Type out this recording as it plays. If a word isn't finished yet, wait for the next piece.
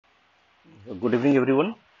Good evening,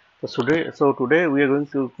 everyone. So today we are going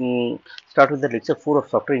to start with the lecture 4 of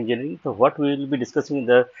software engineering. So what we will be discussing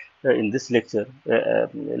in this lecture,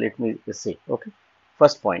 let me say. Okay,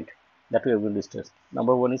 first point that we are going to discuss.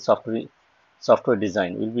 Number one is software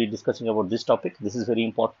design. We'll be discussing about this topic. This is very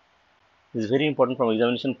important. This is very important from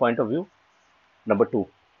examination point of view. Number two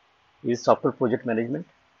is software project management.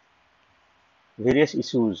 Various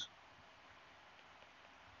issues,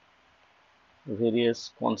 various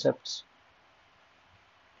concepts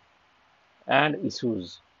and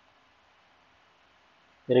issues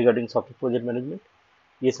regarding software project management.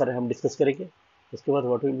 ये सारे हम discuss करेंगे. उसके बाद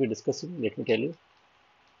what will be discussing, let me tell you.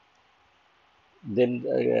 Then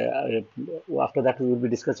after that we will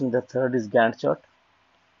be discussing the third is Gantt chart.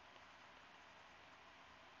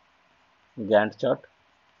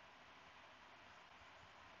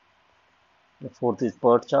 The fourth is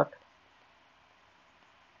PERT chart.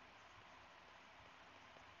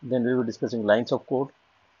 Then we will be discussing lines of code.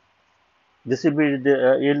 This will be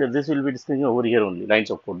this will be discussing over here only, lines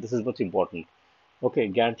of code. This is much important. Okay,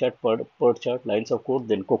 Gantt chart, PERT chart, lines of code.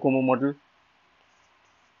 Then COCOMO model.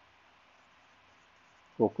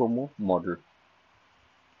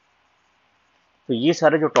 तो ये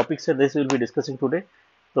सारे जो topics है, this will be discussing today.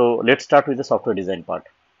 So let's start with the software design part.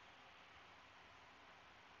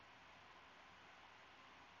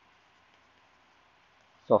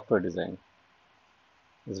 Software design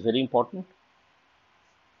is very important.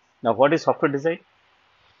 Now what is software design?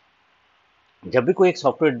 जब भी कोई एक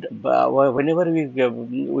software, whenever we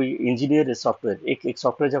engineer software, एक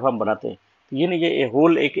सॉफ्टवेयर जब हम बनाते हैं, तो ये नहीं ये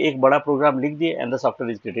होल एक बड़ा प्रोग्राम लिख दिए and the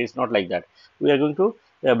software is created. It's not like that. We are going to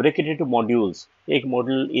break it into modules. एक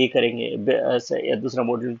मॉड्यूल ए करेंगे, दूसरा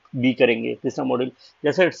मॉड्यूल बी करेंगे, तीसरा मॉड्यूल,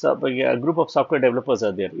 जैसे group of software developers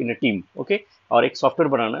are there in a team. Okay, और एक software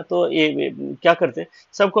बनाना है, तो ये क्या करते हैं,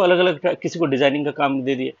 सबको अलग अलग, किसी को डिजाइनिंग का काम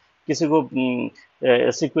दे दिए, किसी को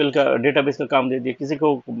सीक्वल का डेटाबेस का काम दे दिया, किसी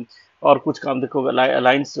को और कुछ काम देखो,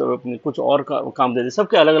 लाइंस कुछ और काम दे दिए.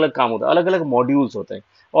 सबके अलग अलग काम होता है, अलग अलग मॉड्यूल्स होते हैं.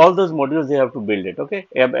 All those modules they have to build it. Okay,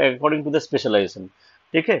 according to the specialisation.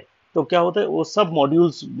 ठीक है, तो क्या होता है, वो सब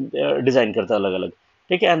मॉड्यूल्स डिजाइन करता है अलग अलग.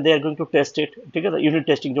 ठीक है, and they are going to test it. ठीक है, यूनिट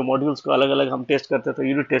टेस्टिंग, जो मॉड्यूल्स को अलग अलग हम टेस्ट करते हैं, तो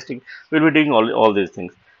unit testing will be doing all this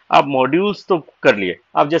things. आप मॉड्यूल्स तो कर लिए.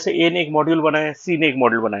 आप जैसे ए ने एक मॉड्यूल बनाया, सी ने एक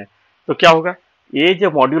मॉड्यूल बनाया, तो क्या होगा, ये जो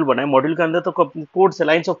मॉड्यूल बना है, मॉड्यूल के अंदर तो कोड से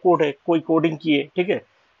लाइंस ऑफ कोड है, कोई कोडिंग की है. ठीक है,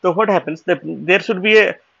 तो what happens, there should be A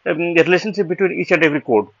relationship between each and every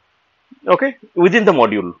code. Okay, with in the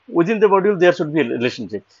module there should be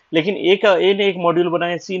relationship. लेकिन ए ने एक मॉड्यूल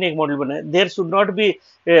बनाया, सी ने एक मॉड्यूल बनाया, देयर शुड नॉट बी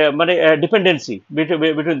माने dependency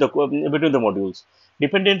between the modules.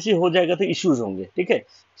 Dependency हो जाएगा तो इश्यूज होंगे. ठीक है,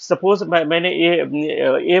 सपोज मैंने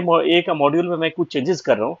ए का मॉड्यूल में मैं कुछ चेंजेस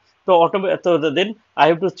कर रहा हूँ, तो ऑटोमेटिक, तो then I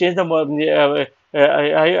have to change the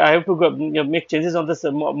I have to make changes on the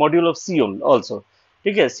module of C also.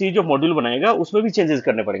 ठीक है, सी जो मॉड्यूल बनाएगा उसमें भी चेंजेस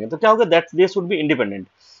करने पड़ेंगे. तो क्या होगा, that they should be independent.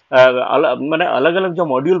 मैंने अलग अलग जो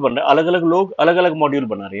मॉड्यूल बन रहे हैं, अलग अलग लोग अलग अलग मॉड्यूल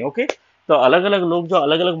बना रहे हैं. ओके, तो अलग अलग लोग जो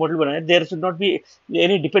अलग अलग मॉड्यूल बनाए, there should not be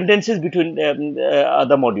any dependencies between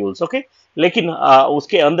the modules. Okay, लेकिन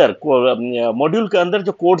उसके अंदर मॉड्यूल के अंदर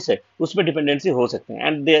जो कोड्स है उसमें डिपेंडेंसी हो सकते हैं,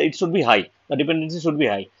 and it should be high, the dependency should be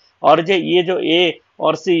high. और ये जो ए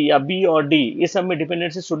और सी या बी और डी, ये सब में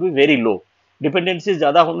dependency should be very low. Dependency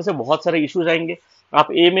ज्यादा होने से बहुत सारे इश्यूज आएंगे.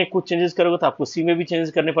 आप ए में कुछ चेंजेस करोगे तो आपको सी में भी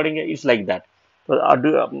चेंजेस करने पड़ेंगे. It's like that.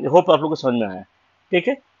 तो होप आप लोग को समझ में आया. ठीक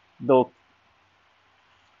है, तो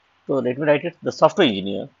let me right it. The software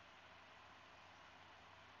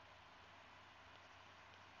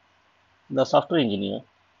engineer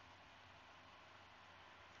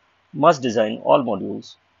must design all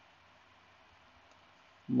modules,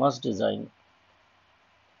 must design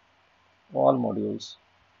all modules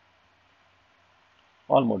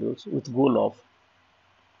with goal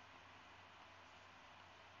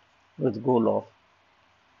of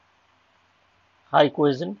high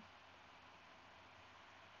cohesion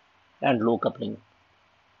and low coupling.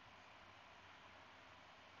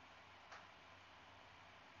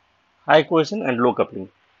 High cohesion and low coupling.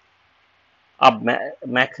 अब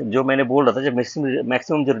मैक्स जो मैंने बोल रहा था, जब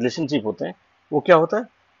मैक्सिमम जो रिलेशनशिप होते हैं, वो क्या होता है,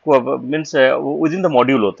 means with in the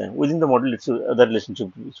module होते हैं. With in the module the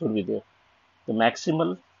relationship should be there. The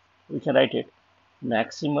maximal, we can write it,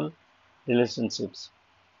 maximal relationships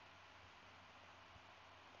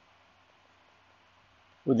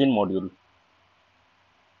within module.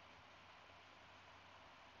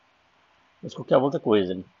 इसको क्या बोलते हैं,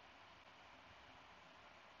 cohesion.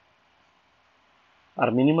 Or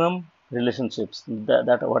minimum relationships,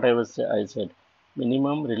 that what I said,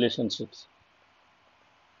 minimum relationships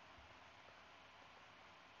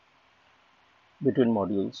between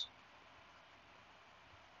modules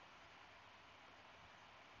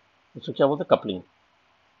उसको क्या बोलते हैं, coupling.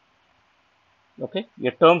 Okay, ये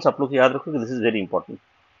terms आप लोग याद रखो, दिस इज वेरी इंपॉर्टेंट।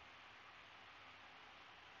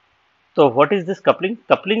 तो what is this coupling?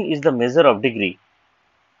 Coupling is the measure of degree,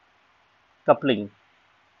 coupling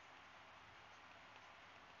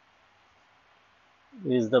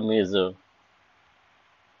is the measure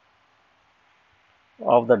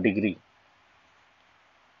of the degree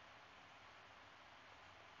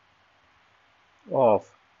of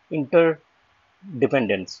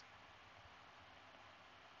interdependence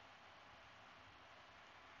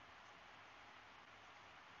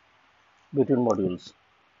between modules.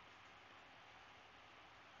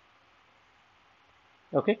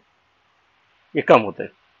 Okay, ये कम होता है।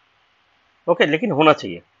 ओके, लेकिन होना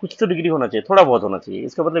चाहिए, कुछ तो डिग्री होना चाहिए, थोड़ा बहुत होना चाहिए।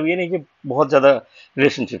 इसका मतलब ये नहीं कि बहुत ज्यादा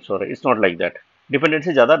रिलेशनशिप्स हो रहे हैं, it's not like that.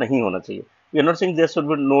 Dependency ज्यादा नहीं होना चाहिए। We are not saying there should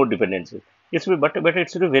be no dependency, it's B but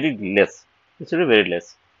it's be very less, it's be very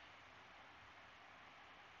less.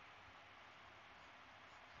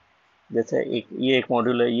 जैसे एक ये एक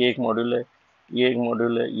मॉड्यूल है, ये एक मॉड्यूल है, ये एक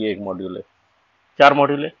मॉड्यूल है, ये एक मॉड्यूल है, 4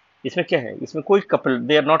 मॉड्यूल है। इसमें क्या है, इसमें कोई coupled,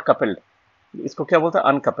 they are not coupled. इसको क्या बोलते हैं,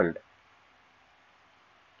 अनकपल्ड।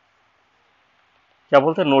 क्या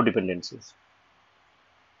बोलते हैं, नो डिपेंडेंसीज।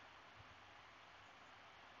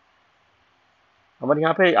 हमारे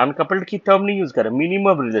यहाँ पे अनकपल्ड की टर्म नहीं यूज कर रहे,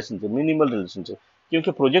 मिनिमम रिलेशनशिप, मिनिमल रिलेशनशिप।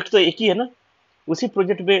 क्योंकि प्रोजेक्ट तो एक ही है ना, उसी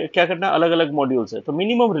प्रोजेक्ट में क्या करना, अलग अलग मॉड्यूल्स है, तो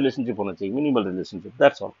मिनिमम रिलेशनशिप होना चाहिए, minimal relationship,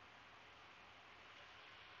 that's all.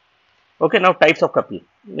 Okay, now types of coupling,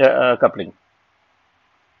 coupling,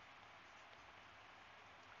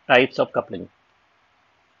 types of coupling.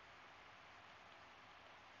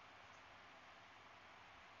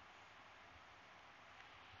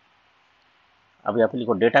 अब यहाँ पे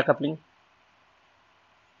लिखो data coupling,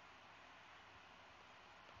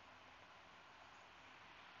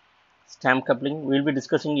 stamp coupling, we will be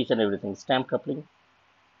discussing each and everything. Stamp coupling,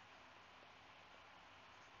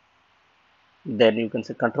 then you can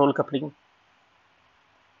say control coupling,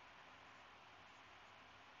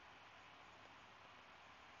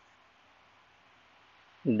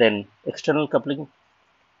 then external coupling,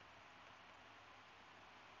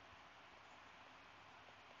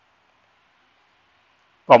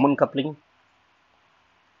 common coupling,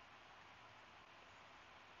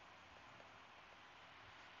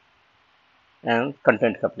 and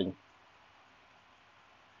content coupling.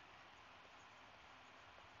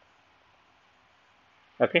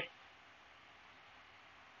 Okay,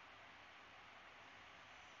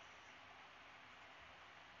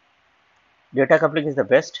 data coupling is the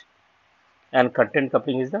best and content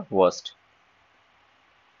coupling is the worst.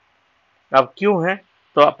 अब क्यों है,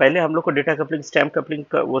 तो पहले हम लोग को data coupling, stamp coupling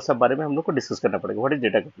का वो सब बारे में हम लोग को डिस्कस करना पड़ेगा। What is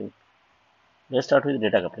data coupling? Let's start with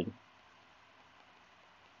data coupling.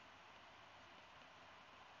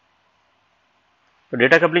 तो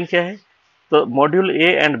डेटा कपलिंग क्या है? तो module A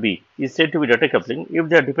and B is said to be data coupling if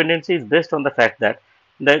there dependency is based on the fact that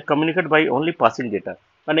they communicate by only passing data.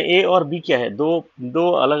 माने ए और B क्या है, दो दो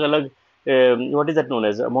अलग अलग what is that known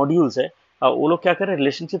as modules है। वो लोग क्या कर रहे हैं,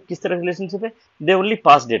 रिलेशनशिप किस तरह रिलेशनशिप है, दे ओनली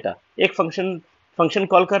पास डेटा। एक फंक्शन फंक्शन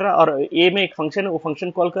कॉल कर रहा है, और ए में एक फंक्शन है, वो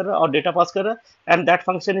फंक्शन कॉल कर रहा है और डेटा पास कर रहा है, and that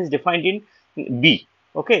function is defined in B.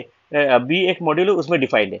 Okay, B एक मॉड्यूल है, उसमें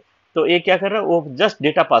डिफाइंड है। तो ए क्या कर रहा है, वो जस्ट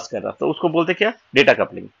डेटा पास कर रहा है, तो उसको बोलते क्या, data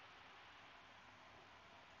coupling.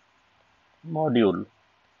 Module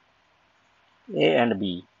A and B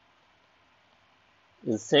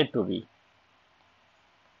is said to be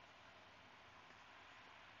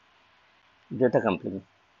data coupling.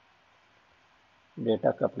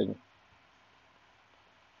 Data coupling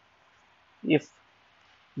if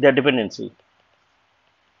their dependency,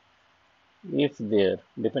 if their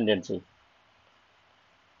dependency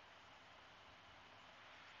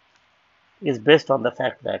is based on the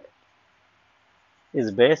fact that is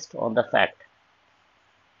based on the fact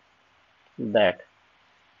that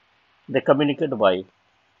they communicate by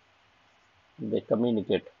they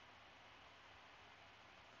communicate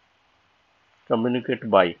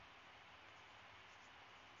by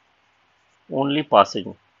only passing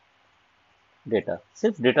data,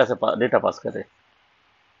 सिर्फ data से data pass कर रहे,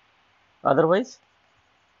 otherwise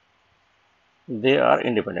they are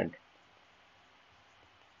independent,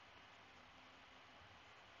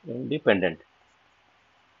 independent.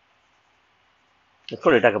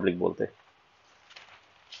 इसको data coupling बोलते हैं।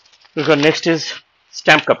 Next is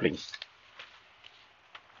stamp coupling.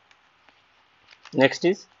 Next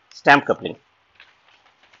is stamp coupling.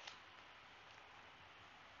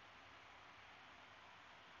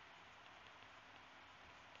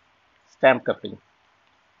 Stamp coupling,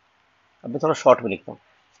 अब मैं थोड़ा शॉर्ट में लिखता हूँ।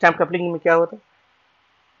 स्टैम्प कपलिंग में क्या होता है,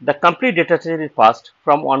 the complete data set is passed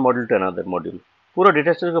from one module to another module. पूरा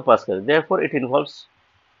डेटा स्ट्रक्चर को पास करे, therefore it involves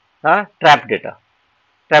trap data.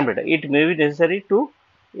 Trap data. It may be necessary to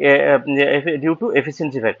due to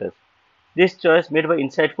efficiency factors. This choice made by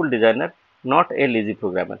insightful designer, not a lazy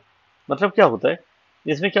programmer. मतलब क्या होता है,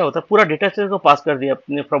 इसमें क्या होता है, पूरा डेटा स्ट्रक्चर को पास कर दिया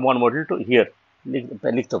अपने from one module to here.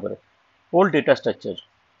 लिख तो करो, whole data structure,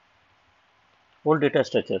 whole data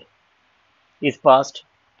structure is passed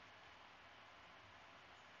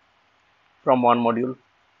from one module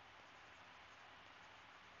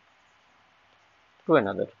to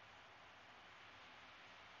another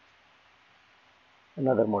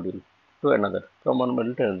module to another, from one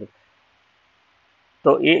module to another.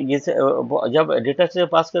 तो ये जब डेटा से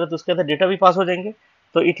पास करें तो उसके अंदर डेटा भी पास हो जाएंगे.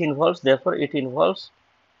 तो it involves, therefore it involves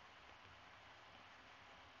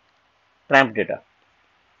trap data.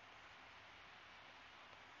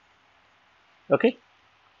 Okay,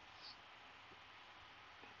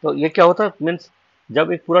 तो ये क्या होता है, मीन्स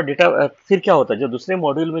जब एक पूरा डेटा, फिर क्या होता है, जो दूसरे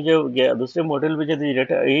मॉड्यूल में दूसरे मॉड्यूल में जब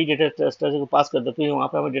डेटा, यही डेटा स्ट्रक्चर को पास कर देते हैं, वहाँ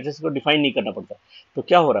पे हमें डेटा स्ट्रक्चर को डिफाइन नहीं करना पड़ता. तो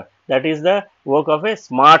क्या हो रहा है, that is the work of A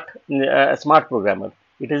smart programmer.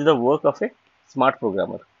 It is the work of A smart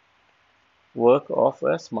programmer, work of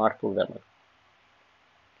A smart programmer.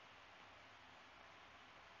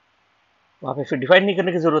 वहाँ पे फिर डिफाइन नहीं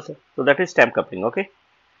करने की जरूरत है. तो that is stamp coupling. Okay,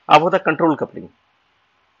 अब होता है control coupling.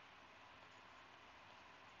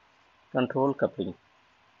 Control coupling,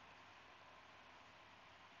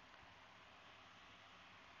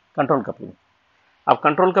 control coupling. अब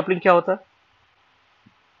कंट्रोल कपलिंग क्या होता है,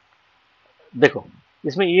 देखो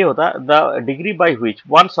इसमें ये होता है, the degree by which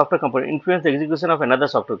one software component influence the execution of another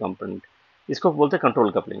software component, इसको बोलते हैं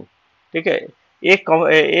कंट्रोल कपलिंग. ठीक है, एक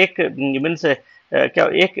मीन्स क्या,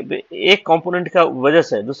 एक कंपोनेंट का वजह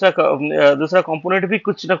से दूसरा कंपोनेंट भी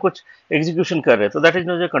कुछ ना कुछ एग्जीक्यूशन कर रहे हैं, तो that is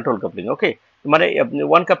not control coupling. Okay, माने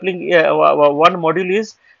one coupling, one module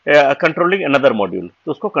is controlling another module,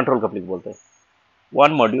 तो उसको कंट्रोल कपलिंग बोलते हैं.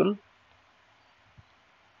 One module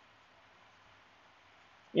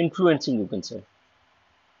influencing, you can say,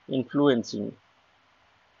 influencing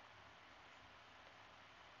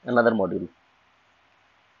another module.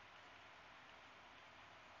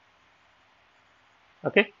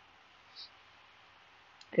 Okay,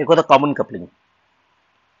 एक होता कॉमन कपलिंग.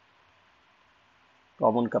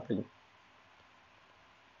 कॉमन कपलिंग,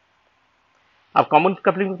 अब कॉमन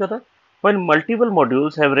कपलिंग में क्या होता है, when multiple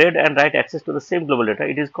modules have read and write access to the same global data,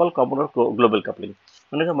 it is called common or global coupling.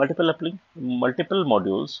 मैंने कहा multiple coupling, multiple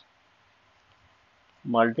modules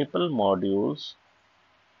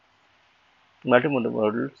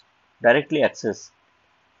directly access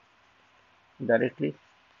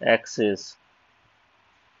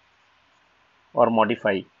or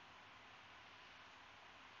modify,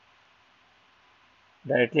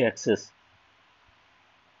 directly access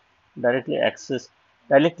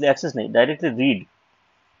नहीं, directly read,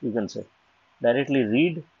 you can say, directly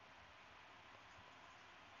read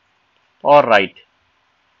or write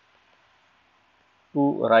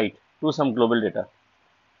to some global data.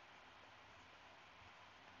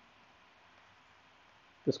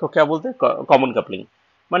 इसको क्या बोलते हैं, common coupling.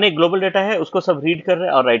 माने global data है, उसको सब रीड कर रहे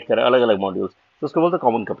हैं और राइट कर रहे हैं, अलग अलग मॉड्यूल्स, तो उसको बोलते हैं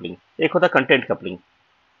कॉमन कपलिंग. एक होता है कंटेंट कपलिंग.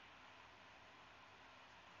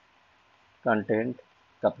 कंटेंट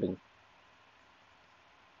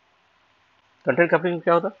कपलिंग में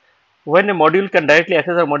क्या होता है, when a module can directly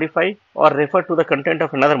access or modify or refer to the content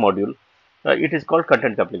of another module, it is called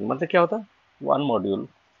content coupling. मतलब क्या होता है, one module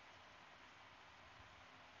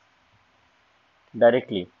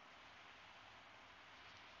directly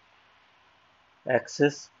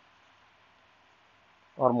access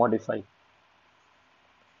or modify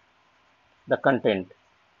the content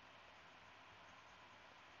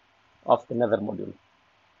of another module.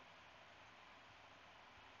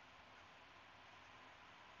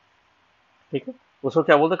 ठीक है, उसको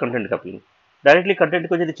क्या बोलते हैं, कंटेंट कपलिंग. डायरेक्टली कंटेंट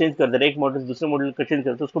को यदि चेंज कर दे रहे, एक मॉड्यूल दूसरे मॉड्यूल को चेंज करते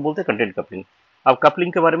हैं, उसको बोलते हैं कंटेंट कपलिंग. अब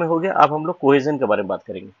कपलिंग के बारे में हो गया, अब हम लोग कोहेजन के बारे में बात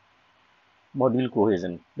करेंगे. Module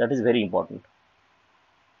cohesion, that is very important.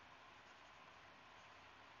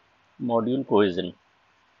 Module cohesion,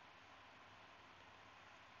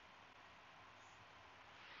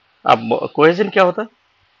 अब कोहेजन क्या होता है,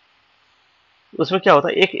 उसमें क्या होता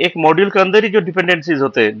है, एक मॉड्यूल के अंदर ही जो डिपेंडेंसीज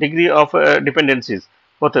होते हैं, डिग्री ऑफ डिपेंडेंसीज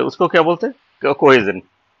होते हैं, उसको क्या बोलते हैं, कोहेजन.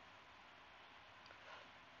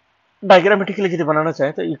 डायग्रामेटिकली यदि बनाना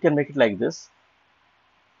चाहे तो you can make it like this.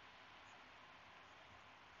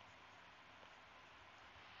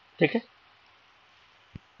 ठीक है,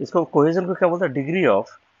 इसको कोहेजन को क्या बोलते हैं, degree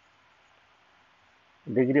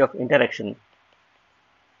of interaction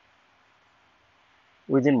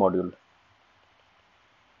with in module.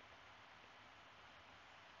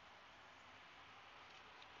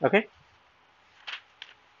 Okay,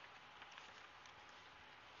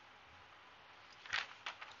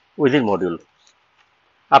 with in module.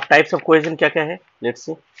 अब टाइप्स ऑफ कोहेजन क्या क्या है, लेट्स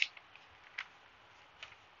सी।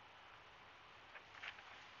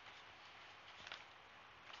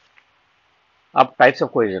 अब types of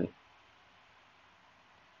cohesion,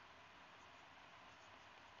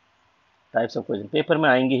 types of cohesion paper में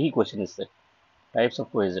आएंगे ही क्वेश्चन इससे। Types of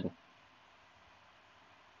cohesion,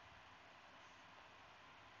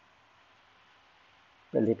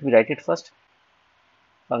 let me right it first.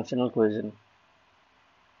 Functional cohesion,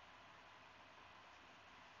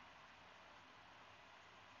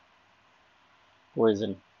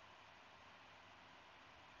 cohesion,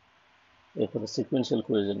 एक होता सीक्वेंशियल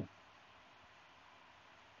कोहेजन,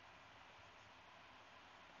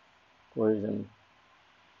 कोहेजन,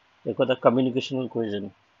 एक होता कम्युनिकेशनल कोहेजन,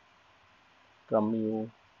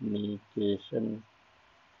 कम्युनिकेशनल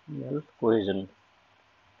कोहेजन,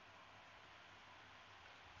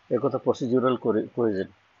 एक होता प्रोसीड्यूरल कोहेजन,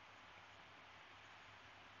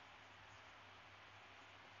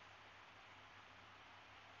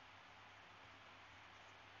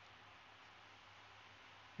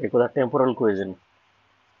 एक होता टेम्पोरल कोहेजन,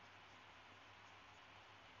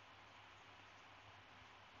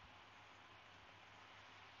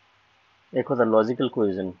 एक होता लॉजिकल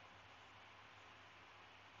कोहेजन,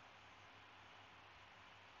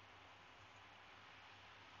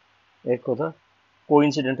 एक होता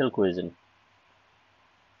coincidental cohesion.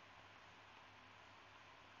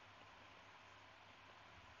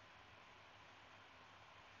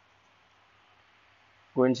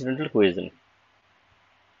 Coincidental cohesion,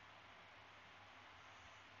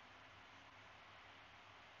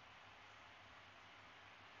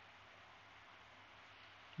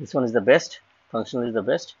 this one is the best, functional is the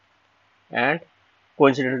best, and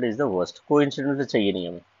coincidental is the worst। coincidental चाहिए नहीं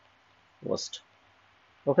हमें, worst।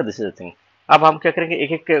 Okay, this is the thing. अब हम क्या करेंगे,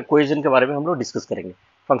 एक एक कोहेजन के बारे में हम लोग डिस्कस करेंगे।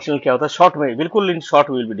 फंक्शनल क्या होता है, शॉर्ट में, बिल्कुल in short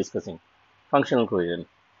we will be discussing functional cohesion.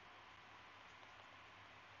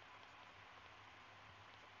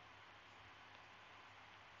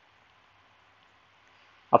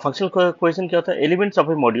 अब फंक्शनल कोहेजन क्या होता है, elements of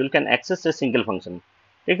A module can access a single function.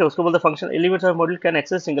 ठीक है, उसको बोलते हैं function, elements of module can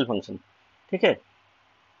access single function. ठीक है,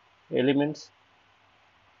 elements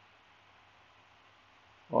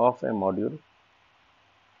of A module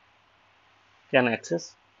can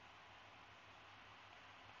access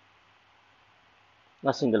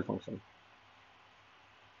a single function।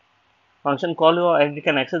 Function call हुआ and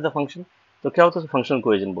can access the function, तो क्या होता है, फंक्शनल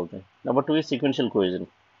कोहेजन बोलते हैं। Number 2 is sequential cohesion.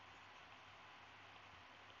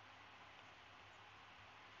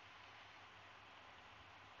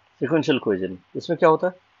 Sequential cohesion, इसमें क्या होता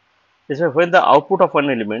है, इसमें when the output of one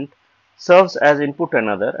element serves as input to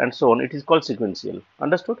another and so on, it is called sequential।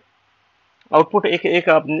 understood? output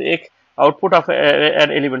एक output of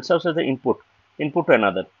an element serves as the input to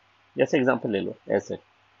another। जैसे example ले लो, ऐसे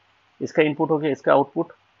इसका input हो गया, इसका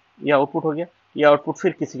output, ये output हो गया, ये आउटपुट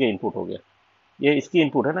फिर किसी का इनपुट हो गया, ये इसकी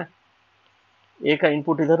इनपुट है ना, ए का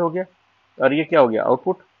इनपुट इधर हो गया और ये क्या हो गया,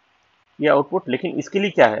 आउटपुट, ये आउटपुट, लेकिन इसके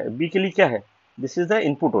लिए क्या है, बी के लिए क्या है, this is the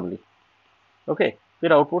input only. Okay,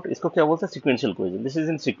 फिर आउटपुट, इसको क्या बोलते हैं, sequential cohesion, this is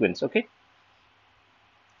in sequence. Okay,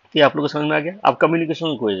 ये आप लोगों को समझ में आ गया। अब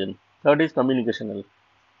communicational cohesion, third is communicational,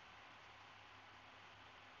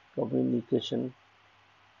 communicational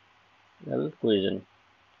cohesion,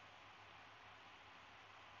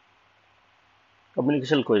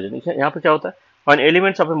 communicational cohesion. यहाँ पे क्या होता है, when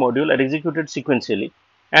elements of a module are executed sequentially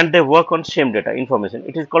and they work on same data information,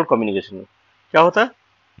 it is called communicational। क्या होता है,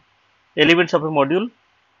 elements of a module,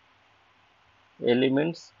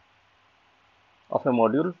 elements of a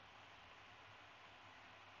module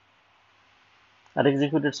are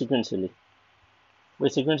executed sequentially। वही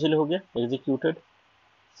sequentially हो गया, executed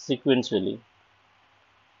sequentially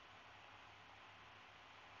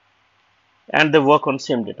and they work on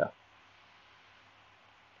same data,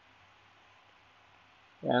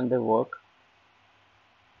 and they work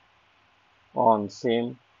on same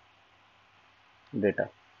data,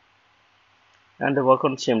 and they work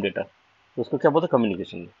on same data। तो उसको क्या बोलते हैं,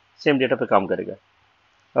 communication, same data पे काम करेगा।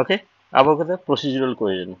 ओके, अब हो गया प्रोसीजरल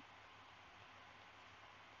कोहेजन।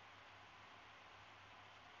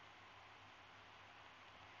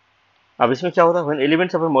 अब इसमें क्या होता है, when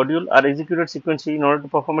elements of a module are executed sequentially in order to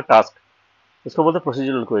perform a task, इसको बोलते हैं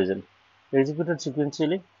procedural cohesion. executed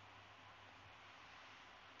sequentially,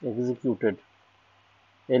 executed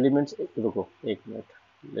elements, रुको एक minute,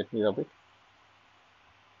 let me rub it,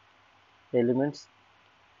 elements,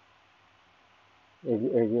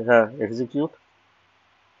 हाँ, execute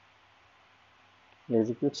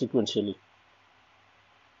sequentially,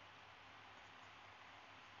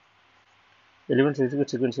 elements execute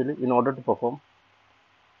sequentially in order to perform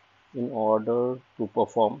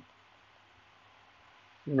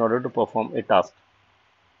in order to perform a task.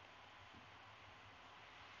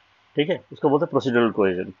 ठीक है, उसको बोलते हैं प्रोसीजरल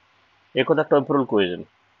कोहेजन। एक होता है टेम्पोरल कोहेजन।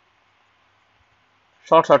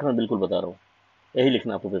 शॉर्ट शॉर्ट में बिल्कुल बता रहा हूँ, यही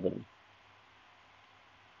लिखना आपको पेपर में,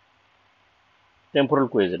 टेम्पोरल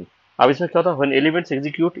कोहेजन। अब इसमें क्या होता है, when elements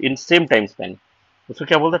execute in same time span, उसको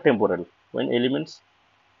क्या बोलते हैं, temporal. When elements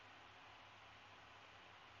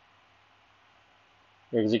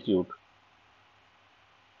execute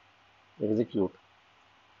execute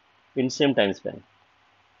in same time span.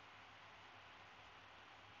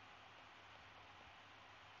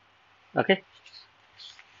 Okay.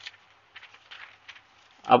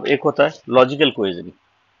 अब एक होता है लॉजिकल कोहेजन।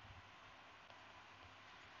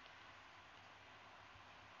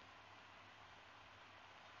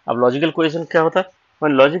 अब लॉजिकल कोहेजन क्या होता है,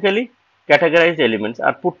 when logically categorised elements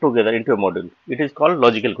are put together into a module, it is called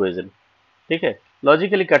logical cohesion. ठीक है,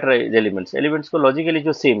 लॉजिकली कैटेगराइज्ड एलिमेंट्स, एलिमेंट्स को लॉजिकली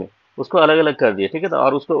जो सेम है उसको अलग अलग कर दिया। ठीक है, तो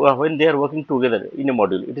और उसको when they are working together in A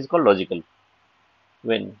module, it is called logical.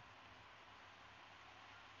 When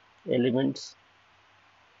elements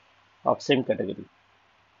of same category,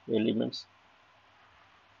 elements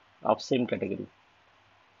of same category,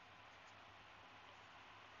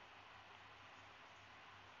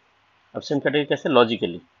 अब सेम कैटेगरी कैसे,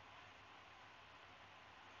 logically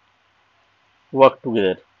work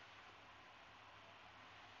together,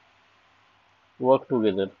 work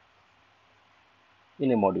together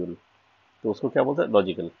in A module, तो उसको क्या बोलते हैं,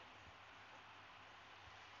 logical.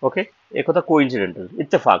 Okay. एक होता है कोइंसिडेंटल,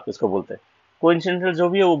 इत्तेफाक इसको बोलते हैं। कोइंसिडेंटल जो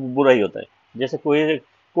भी है वो बुरा ही होता है। जैसे कोई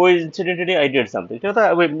कोइंसिडेंटली आई डिड समथिंग, क्या होता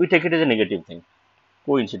है, we take it as a negative thing,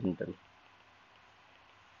 coincidental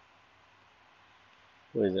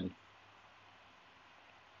कोइजन।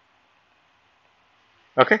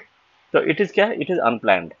 Okay, तो इट इज क्या है, it is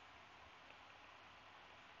unplanned,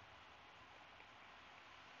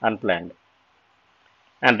 unplanned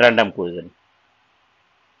and random कोइजन,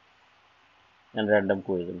 and random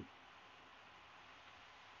कोइजन।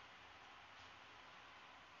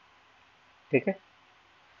 ठीक है,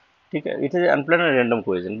 ठीक है, it is unplanned and random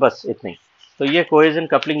कोइजन, बस इतना ही। तो ये कोहेजन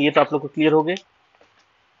कपलिंग, ये तो आप लोग को क्लियर हो गए।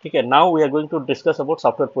 ठीक है, now we are going to discuss about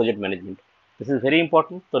software project management. This is very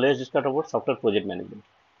important, तो let's discuss about software project management.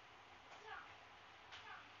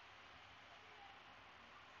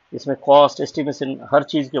 इसमें कॉस्ट एस्टिमेशन हर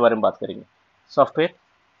चीज के बारे में बात करेंगे। Software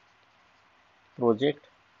project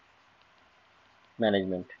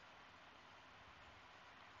management,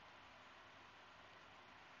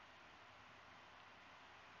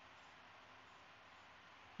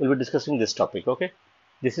 we'll be discussing this topic. Okay,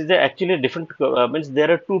 this is the actually different means there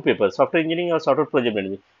are two papers, software engineering or software project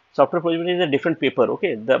management. Software project management is a different paper.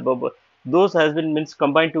 Okay, those has been means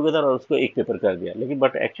combined together और उसको एक paper कर दिया, लेकिन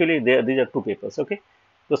but actually these are two papers. Okay,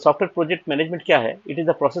 तो software project management क्या है, it is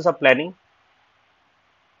the process of planning,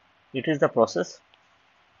 it is the process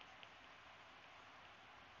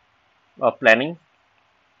of planning,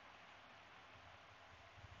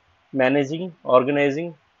 managing,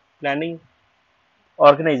 organising, planning,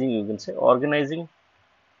 organizing, you can say organizing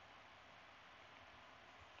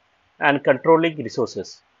and controlling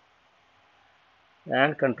resources,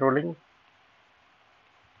 and controlling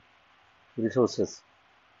resources,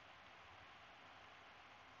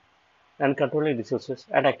 and controlling resources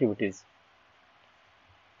and activities,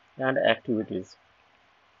 and activities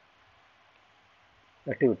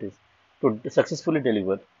to successfully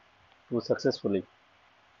deliver, to successfully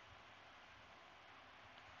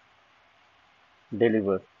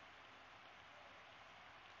deliver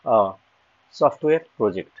a software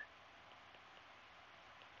project.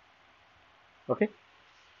 Okay,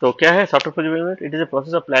 तो क्या है software project management, it is a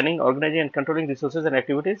process of planning, organising and controlling resources and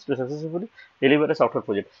activities to successfully deliver a software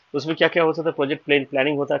project. तो उसमें क्या क्या हो सकता है, प्रोजेक्ट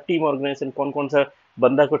प्लानिंग होता है, टीम ऑर्गेनाइजेशन, कौन कौन सा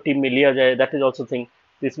बंदा को टीम में लिया जाए, दैट इज ऑल्सो थिंग।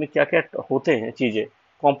 तो इसमें क्या क्या होते हैं चीजें,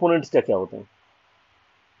 कॉम्पोनेंट्स क्या क्या होते हैं,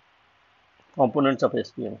 components of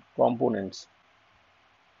SPM, components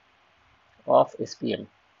of SPM.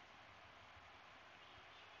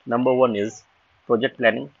 Number one is project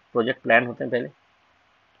planning, project plan होते हैं पहले।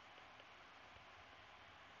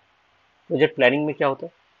 प्रोजेक्ट प्लानिंग में क्या होता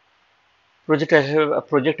है, प्रोजेक्ट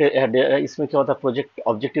इसमें क्या होता है, प्रोजेक्ट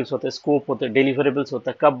ऑब्जेक्टिव्स होते हैं, स्कोप होते हैं, डिलीवरेबल्स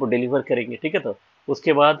होता है, कब डिलीवर करेंगे। ठीक है, तो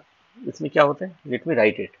उसके बाद इसमें क्या होता है, let me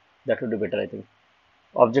right it, that would be better I think.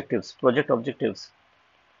 Objectives, project objectives,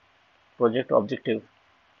 project objective,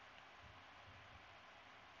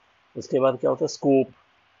 उसके बाद क्या होता है, स्कोप,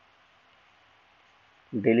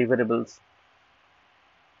 डिलीवरेबल्स,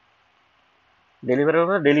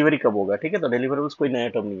 डिलीवरेबल डिलीवरी कब होगा। ठीक है, तो डिलीवरेबल्स कोई नया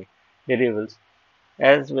टर्म नहीं है, deliverables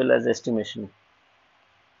as well as estimation,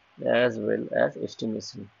 as well as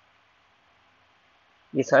estimation,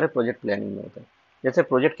 ये सारे प्रोजेक्ट प्लानिंग में होता है। जैसे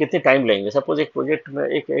प्रोजेक्ट कितने टाइम लगेंगे, सपोज एक प्रोजेक्ट में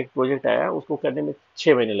एक एक प्रोजेक्ट आया, उसको करने में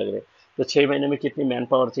 6 महीने लग रहे, तो 6 महीने में कितनी मैन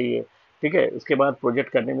पावर चाहिए, ठीक है। उसके बाद प्रोजेक्ट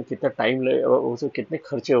करने में कितना टाइम लगे और उसमें कितने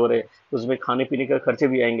खर्चे हो रहे, उसमें खाने पीने का खर्चे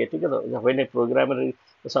भी आएंगे, ठीक है। तो when A programmer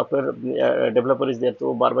software developer is there, तो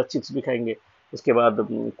वो बार बार चिप्स भी खाएंगे, उसके बाद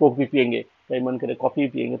कोक भी पियेंगे, कहीं मन करे कॉफी भी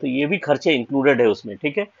पियेंगे, तो ये भी खर्चे इंक्लूडेड है उसमें,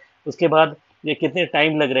 ठीक है। उसके बाद ये कितने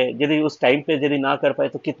टाइम लग रहे हैं, यदि उस टाइम पे यदि ना कर पाए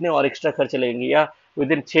तो कितने और एक्स्ट्रा खर्चे लगेंगे, या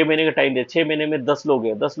विद इन 6 महीने का टाइम दे, 6 महीने में 10 लोग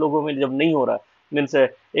हैं, 10 लोगों में जब नहीं हो रहा, मीन्स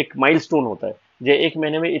एक माइलस्टोन होता है, जो एक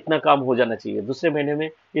महीने में इतना काम हो जाना चाहिए, दूसरे महीने में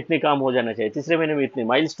इतने काम हो जाना चाहिए, तीसरे महीने में इतने,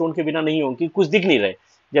 माइलस्टोन के बिना नहीं होंगे, कुछ दिख नहीं रहे।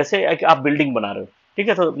 जैसे एक आप बिल्डिंग बना रहे हो, ठीक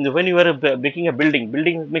है, तो when you are making a building,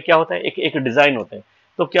 building में क्या होता है, एक एक डिजाइन होता है।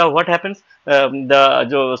 तो क्या व्हाट हैपेंस, द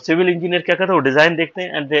जो सिविल इंजीनियर क्या करता है, वो डिजाइन देखते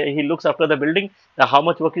हैं and he looks after the building, how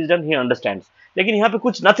much work is done, he understands. लेकिन यहाँ पे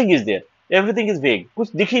कुछ nothing is there, everything is वेग,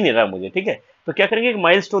 कुछ दिख ही नहीं रहा मुझे, ठीक है। तो क्या करेंगे, एक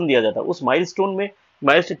माइलस्टोन दिया जाता है, उस माइलस्टोन में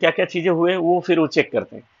माइलस्टोन क्या क्या चीजें हुए वो फिर वो चेक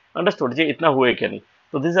करते हैं, अंडरस्टूड जी, इतना हुए क्या नहीं।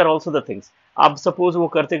 तो this are also the things. आप सपोज वो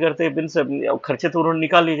करते करते मीन्स खर्चे तो उन्होंने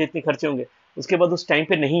निकाल लिए जितने खर्चे होंगे, उसके बाद उस टाइम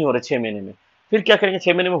पे नहीं हो रहे 6 महीने में, फिर क्या करेंगे,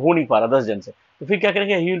 6 महीने में हो नहीं पा रहा 10 जन से, तो फिर क्या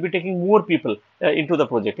करेंगे, he will be taking more people into the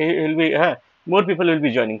project, he will be, more people will be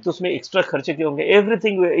joining, तो उसमें एक्स्ट्रा खर्चे क्यों होंगे,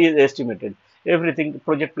 everything is estimated, everything,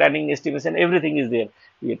 project planning, estimation, everything is there,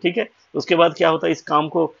 ये ठीक है। उसके बाद क्या होता है, इस काम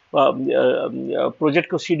को प्रोजेक्ट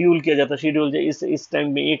को शेड्यूल किया जाता है, शेड्यूल इस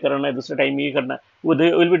टाइम में ये करना है, दूसरे टाइम में ये करना है, वो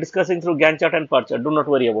will be discussing through Gantt chart and part chart, do not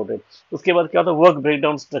worry about it. उसके बाद क्या होता है, वर्क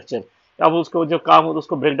ब्रेकडाउन स्ट्रक्चर, अब उसको जो काम हो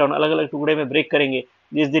उसको ब्रेक डाउन, अलग अलग टुकड़े में ब्रेक करेंगे,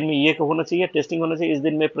 इस दिन में ये होना चाहिए, टेस्टिंग होना चाहिए, इस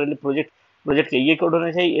दिन में प्रोजेक्ट प्रोजेक्ट के ये कोड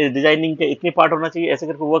होना चाहिए, डिजाइनिंग के इतने पार्ट होना चाहिए, ऐसे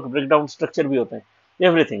करके वर्क ब्रेकडाउन स्ट्रक्चर भी होते हैं,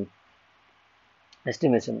 एवरीथिंग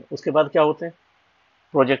एस्टिमेशन। उसके बाद क्या होते हैं,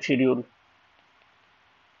 प्रोजेक्ट शेड्यूल।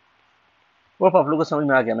 वो आप लोगों को समझ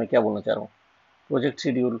में आ गया मैं क्या बोलना चाह रहा हूँ, प्रोजेक्ट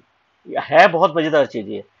शेड्यूल है बहुत मजेदार चीज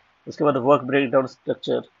ये। उसके बाद work breakdown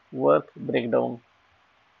structure, work breakdown,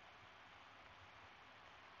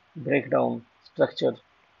 breakdown structure.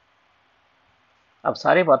 अब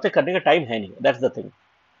सारी बातें करने का टाइम है नहीं, that's the thing.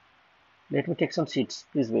 Let me take some sheets,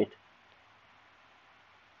 please wait.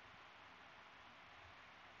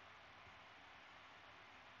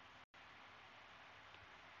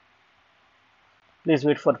 Please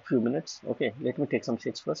wait for few minutes, okay, let me take some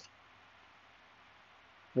sheets first.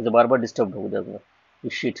 मुझे बार बार डिस्टर्ब हो जाऊंगा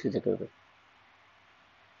इस शीट्स के चक्कर में।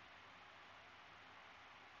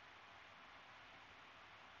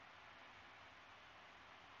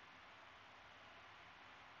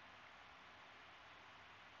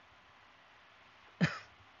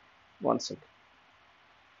 One second,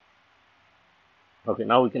 okay,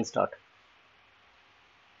 now we can start.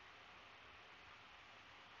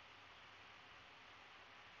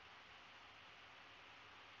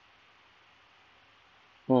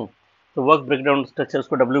 तो work breakdown structure,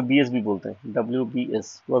 उसको WBS भी बोलते हैं,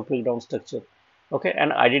 WBS, work breakdown structure, okay.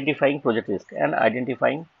 And identifying project risk, and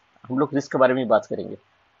identifying, हम लोग रिस्क के बारे में बात करेंगे,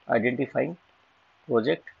 identifying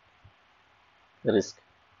project risk,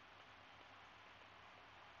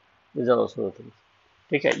 this are also the things,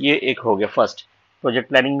 ठीक है। ये एक हो गया फर्स्ट, प्रोजेक्ट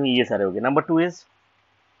प्लानिंग में ये सारे हो गए। Number 2 is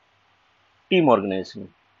team organisation,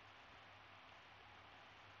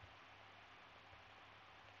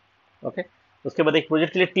 okay. उसके बाद एक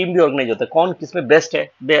प्रोजेक्ट के लिए टीम भी ऑर्गेनाइज होता है, कौन किसमें बेस्ट है,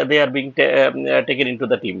 they are being taken into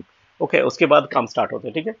the team, okay. उसके बाद काम स्टार्ट होते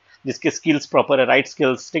हैं, ठीक है। जिसके स्किल्स प्रॉपर है, राइट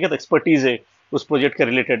स्किल्स, ठीक है, तो एक्सपर्टीज है उस प्रोजेक्ट के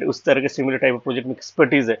रिलेटेड, उस तरह के सिमिलर टाइप ऑफ प्रोजेक्ट में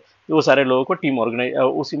एक्सपर्टीज है, तो वो सारे लोगों को टीम ऑर्गेनाइज,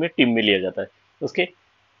 उसी में टीम में लिया जाता है, उसके।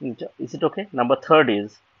 Is it okay. Number 3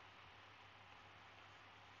 is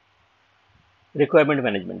requirement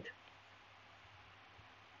management,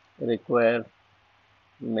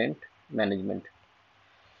 requirement management.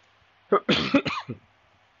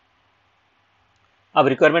 अब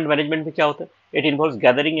रिक्वायरमेंट मैनेजमेंट में क्या होता है, it involves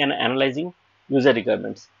gathering and analysing user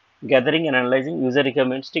requirements, gathering and analysing user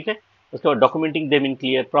requirements, ठीक है। उसके बाद documenting them in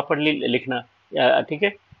clear, properly लिखना, ठीक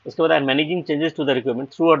है। उसके बाद managing changes to the requirement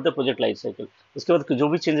through out the project life cycle, उसके बाद जो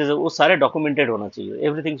भी चेंजेस है वो सारे डॉक्यूमेंटेड होना चाहिए,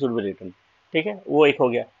 एवरीथिंग शुड बी रिटन, ठीक है, वो एक हो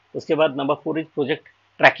गया। उसके बाद नंबर 4 इज प्रोजेक्ट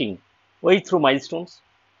ट्रैकिंग, वही through milestones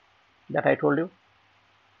that I told you.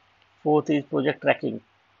 Fourth is project trekking,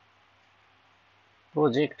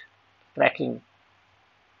 project trekking,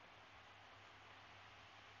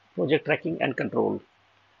 project trekking and control.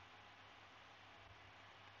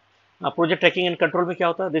 Project trekking and control में क्या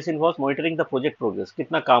होता है, this involves monitoring the project progress,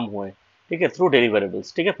 कितना काम हुआ है, ठीक है, थ्रू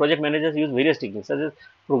डिलीवरेबल्स, ठीक है। Project managers use various techniques such as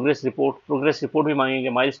progress report भी मांगेंगे,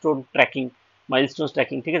 माइलस्टोन ट्रैकिंग, माइलस्टोन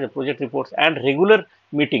ट्रैकिंग, ठीक है, project reports and regular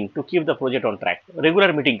meeting to keep the project on track,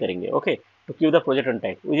 regular meeting करेंगे, okay, to keep the project on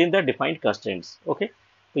track with in the defined constraints, okay.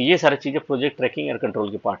 तो ये सारी चीजें project trekking and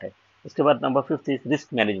control के part है। उसके बाद number 5 is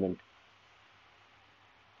risk management.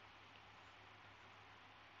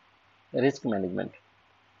 Risk management,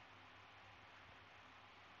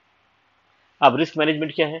 अब रिस्क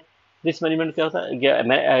मैनेजमेंट क्या है? रिस्क मैनेजमेंट क्या होता है?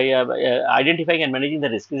 Identifying and managing the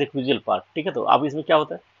risk is a crucial part. ठीक है, तो अब इसमें क्या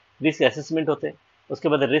होता है? रिस्क असेसमेंट होते हैं, उसके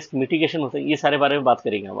बाद रिस्क मिटिगेशन होते हैं, ये सारे बारे में बात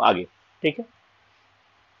करेंगे हम आगे। ठीक है,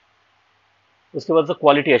 उसके बाद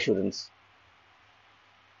क्वालिटी एश्योरेंस।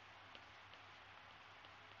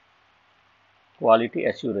 क्वालिटी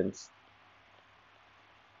एश्योरेंस,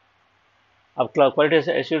 अब क्वालिटी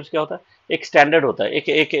एश्योरेंस क्या होता है? एक स्टैंडर्ड होता है, एक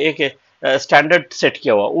एक एक स्टैंडर्ड सेट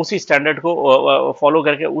किया हुआ, उसी स्टैंडर्ड को फॉलो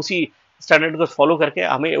करके, उसी स्टैंडर्ड को फॉलो करके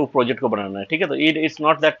हमें वो प्रोजेक्ट को बनाना है। ठीक है, तो इट्स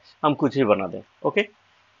नॉट दैट हम कुछ भी बना दें। ओके,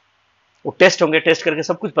 वो टेस्ट होंगे, टेस्ट करके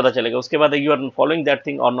सब कुछ पता चलेगा, उसके बाद you are following that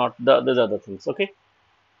thing और not the other things. Okay,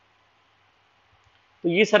 तो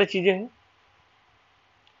ये सारी चीजें हैं।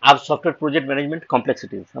 अब सॉफ्टवेयर प्रोजेक्ट मैनेजमेंट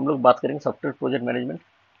कॉम्प्लेक्सिटीज हम लोग बात करेंगे। Software project management,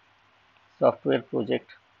 software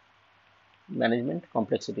project management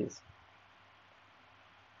complexities,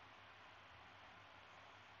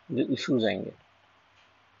 जो इश्यूज आएंगे।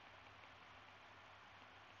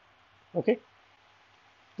 ओके,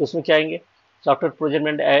 तो उसमें क्या आएंगे? सॉफ्टवेयर प्रोजेक्ट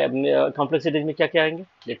मैनेजमेंट कॉम्प्लेक्सिटीज में क्या क्या आएंगे?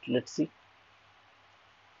 Let's see.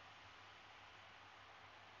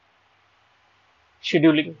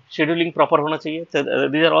 Scheduling, scheduling proper होना चाहिए।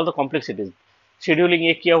 These are all the complexities. Scheduling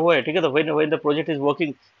एक किया हुआ है, ठीक है, तो when the project is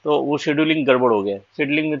working, तो वो शेड्यूलिंग गड़बड़ हो गया,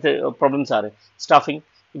 शेड्यूलिंग में प्रॉब्लम्स आ रहे हैं। स्टाफिंग,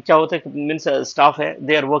 क्या होता है? मीन्स स्टाफ है,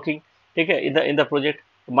 दे आर वर्किंग, ठीक है, in the project,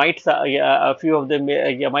 might few of them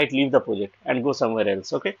might leave the project and go somewhere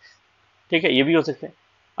else. Okay, ठीक है, ये भी हो सकते हैं।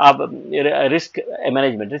 अब रिस्क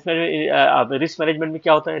मैनेजमेंट, रिस्क मैनेजमेंट में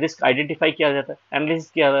क्या होता है? रिस्क आइडेंटिफाई किया जाता है, एनालिसिस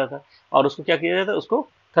किया जाता है, और उसको क्या किया जाता है? उसको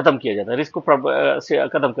खत्म किया जाता है, रिस्क को से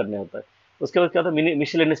खत्म करने होता है। उसके बाद क्या होता है?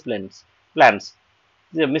 Miscellaneous plans. Plans,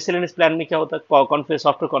 miscellaneous plan में क्या होता है?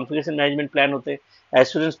 सॉफ्टवेयर कॉन्फ़िगरेशन मैनेजमेंट प्लान होते हैं,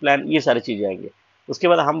 एश्योरेंस प्लान, ये सारी चीजें आएंगे। उसके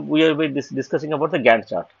बाद हम we are discussing about the Gantt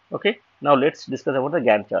chart. Okay, now let's discuss about the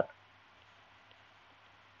Gantt chart.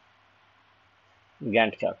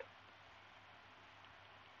 Gantt chart,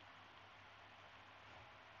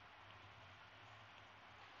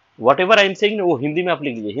 what ever I am saying वो हिंदी में आप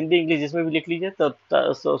लिख लीजिए, हिंदी इंग्लिश जिसमें भी लिख लीजिए, तो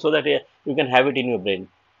so that you can have it in your brain.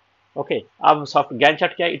 Okay, अब सॉफ्ट गैन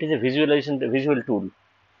चार्ट क्या है? It is a visualisation, visual tool,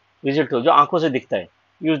 visual tool जो आंखों से दिखता है,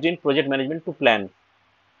 used in project management to plan.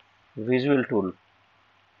 Visual tool,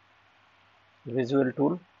 visual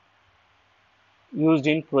tool used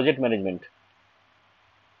in project management,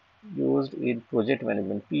 used in project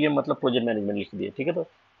management, PM मतलब project management लिख दिए। ठीक है, तो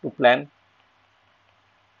to plan,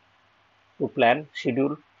 to plan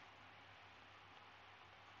schedule,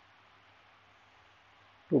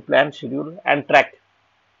 to plan schedule and track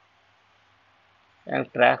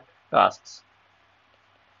टास्ks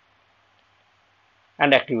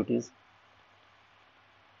and activities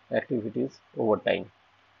over time.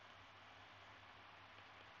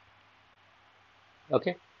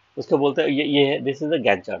 Okay, उसको बोलते हैं, ये है, this is the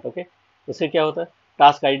Gantt chart. Okay, उससे क्या होता है?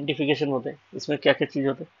 टास्क आइडेंटिफिकेशन होते हैं, इसमें क्या क्या चीज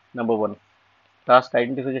होते हैं? Number 1 task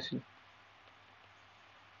identification,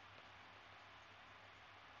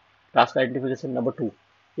 task identification. Number 2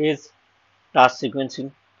 is task sequencing,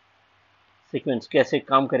 sequence कैसे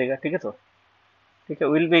काम करेगा। ठीक है, तो ठीक है,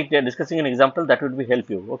 will be discussing an example that would be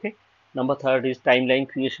help you. Okay, number 3 is timeline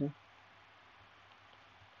creation,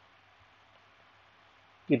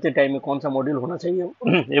 कितने टाइम में कौन सा मॉड्यूल होना चाहिए,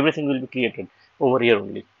 everything will be created over here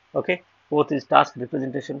only. Okay, fourth is task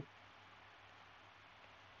representation,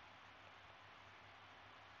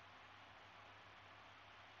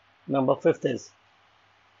 number 5 is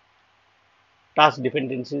task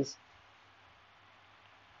dependencies.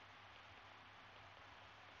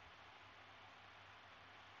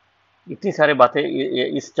 इतनी सारी बातें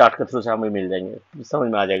इस चार्ट के थ्रू से हमें मिल जाएंगे,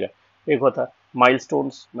 समझ में आ जाएगा। एक होता है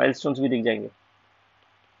माइलस्टोन्स, माइलस्टोन्स भी दिख जाएंगे।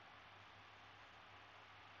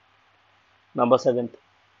 Number 7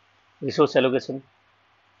 resource allocation,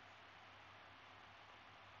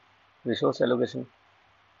 resource allocation.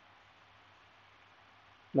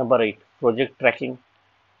 Number 8 project trekking,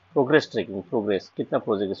 progress tracking, progress कितना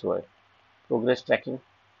प्रोजेक्ट हुआ है, प्रोग्रेस ट्रैकिंग।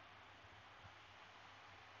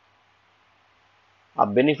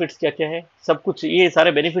 अब बेनिफिट्स क्या क्या है? सब कुछ ये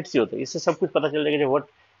सारे बेनिफिट्स ही होते हैं, इससे सब कुछ पता चल जाएगा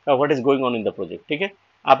what is going on in the project. ठीक है,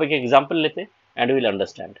 आप एक एग्जांपल लेते हैं and will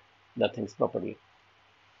understand the things properly.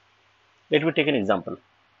 Let me take an example.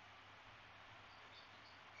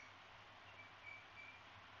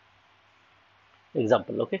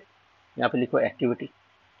 Example, okay, यहाँ पे लिखो एक्टिविटी,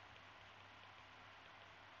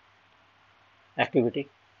 एक्टिविटी,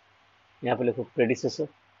 यहाँ पे लिखो प्रेडिसेसर,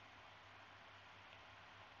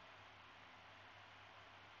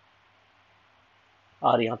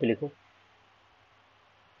 और यहाँ पे लिखो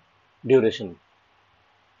ड्यूरेशन,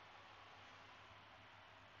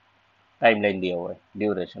 टाइमलाइन दिया हुआ है,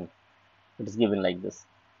 duration it is given like this.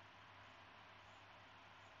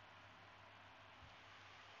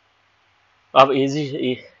 अब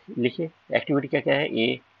इजी लिखिए एक्टिविटी क्या क्या है,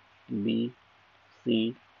 A B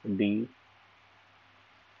C D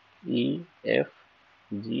E F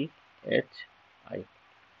G H I,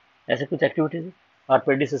 ऐसे कुछ एक्टिविटीज है और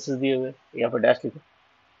प्रेडिसेसर्स दिए हुए, यहाँ पे डैश लिखो,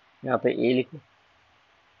 यहाँ पे ए लिखो,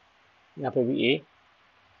 यहाँ पे भी ए,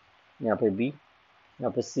 यहाँ पे बी,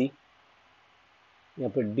 यहाँ पे सी,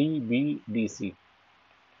 यहाँ पे D B D C,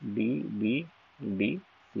 D B D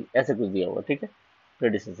C, ऐसे कुछ दिया हुआ, ठीक है।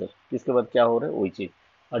 प्रेडिसेसर इसके बाद क्या हो रहा है वही चीज,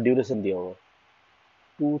 और ड्यूरेशन दिया हुआ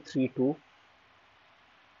 232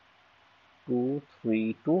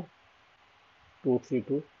 232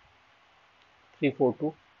 232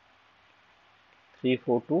 342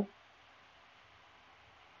 342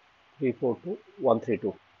 342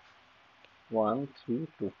 132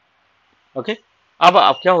 132, ओके।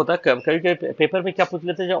 अब क्या होता है, कभी कभी पेपर में क्या पूछ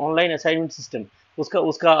लेते हैं, जो ऑनलाइन असाइनमेंट सिस्टम, उसका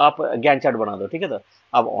उसका आप ज्ञान चार्ट बना दो, ठीक है। तो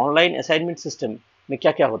अब ऑनलाइन असाइनमेंट सिस्टम में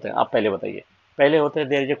क्या क्या होता है आप पहले बताइए। पहले होते हैं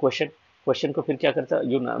there is a question, question को फिर क्या करता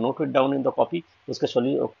है, you note it down in the copy, उसका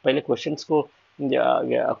पहले क्वेश्चंस को,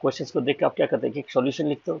 क्वेश्चंस को देख के आप क्या करते हैं कि सॉल्यूशन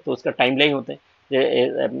लिखते हो, तो उसका टाइमलाइन होता है,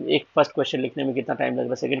 एक फर्स्ट क्वेश्चन लिखने में कितना टाइम लग रहा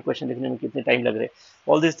है, सेकंड क्वेश्चन लिखने में कितने टाइम लग रहे हैं,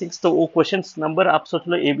 ऑल दिस थिंग्स। तो वो क्वेश्चन नंबर आप सोच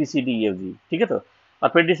लो A B C D E F G, ठीक है। तो और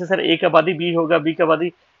प्रेडिसेसर ए का बादी बी होगा, बी का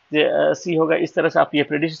बादी सी होगा, इस तरह से आप ये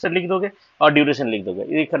प्रेडिसेसर लिख दोगे और ड्यूरेशन लिख दोगे।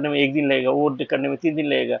 ये करने में 1 दिन लगेगा, वो करने में 3 दिन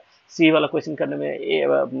लगेगा, सी वाला क्वेश्चन करने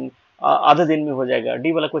में आधा दिन में हो जाएगा,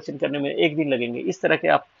 डी वाला क्वेश्चन करने में 1 दिन लगेंगे, इस तरह के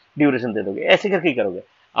आप ड्यूरेशन दे दोगे, ऐसे करके ही करोगे।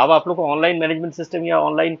 अब आप लोग को ऑनलाइन मैनेजमेंट सिस्टम या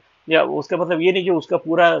ऑनलाइन, या उसका मतलब ये नहीं कि उसका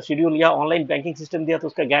पूरा शेड्यूल या ऑनलाइन बैंकिंग सिस्टम दिया तो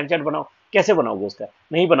उसका गैंट चार्ट बनाओ, कैसे बनाओगे, उसका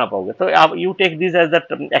नहीं बना पाओगे। तो आप you take this as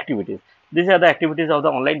the activities, this are the activities of the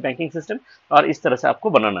online banking system, और इस तरह से आपको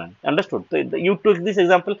बनाना है, अंडरस्टूड। तो you take this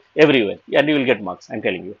example everywhere and you will get marks, I am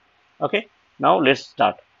telling you, okay. Now let's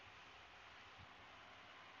start.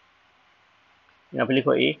 यहाँ पे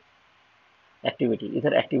लिखो ए एक्टिविटी,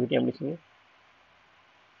 इधर एक्टिविटी हम लिखेंगे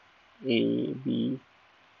A B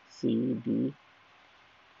C D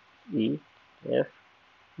E F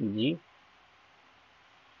G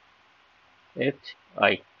H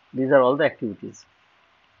I, these are all the activities,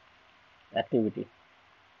 activity,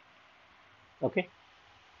 okay.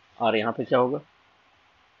 और यहाँ पे क्या होगा,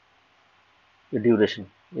 ये ड्यूरेशन,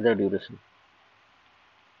 इधर duration,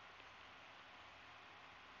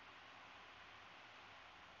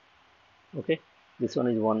 okay. This one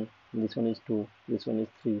is 1, this one is 2, this one is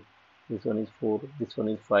 3, this one is 4, this one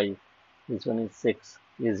is 5, this one is 6,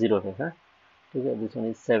 ये 0 है, हाँ ठीक है। This one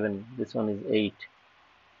is 7, this one is 8,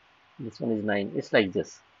 this one is 9, it's like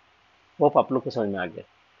this। Hope आप लोग को समझ में आ गया।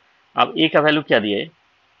 अब ए का वैल्यू क्या दिया है,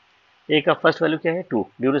 ए का फर्स्ट वैल्यू क्या है 2,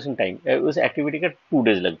 ड्यूरेशन टाइम, उस एक्टिविटी का 2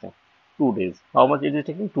 डेज लगते हैं, 2 days, how much it is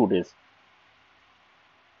taking 2 days,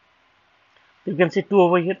 you can see 2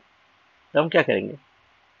 over here. तो हम क्या करेंगे,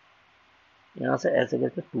 यहाँ से ऐसे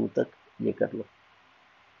करके 2 तक ये कर लो,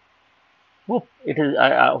 hope it is,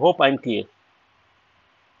 hope I am clear,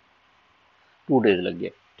 2 days लग गया,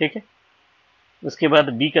 ठीक है। उसके बाद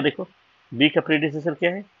बी का देखो, बी का प्रीडिसेसर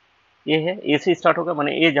क्या है, ए है, ए से स्टार्ट होगा,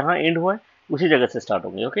 माने ए जहां एंड हुआ है उसी जगह से स्टार्ट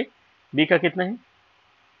होंगे, ओके। बी का कितना है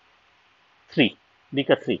 3, बी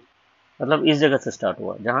का 3 मतलब इस जगह से स्टार्ट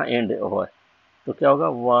हुआ जहां एंड हुआ है, तो क्या होगा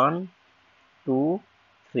 1 2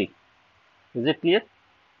 3, इज इट क्लियर,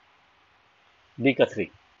 बी का 3।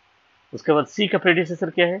 उसके बाद सी का प्रेडिसेसर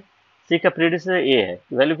क्या है, सी का प्रेडिसेसर ए है,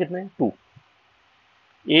 वैल्यू कितना है 2,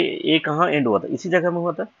 ए कहाँ एंड हुआ था, इसी जगह में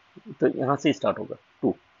हुआ था, तो यहाँ से स्टार्ट होगा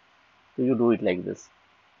 2, तो you do it like this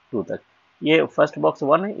 2 तक। ये फर्स्ट बॉक्स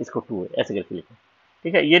 1 है, इसको 2 है, ऐसे करके लिखो,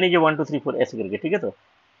 ठीक है। ये नहीं जो 1 2 3 4 ऐसे करके, ठीक है। तो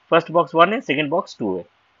फर्स्ट बॉक्स 1 है, सेकंड बॉक्स 2 है,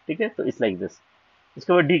 ठीक है। तो इस लाइक दिस।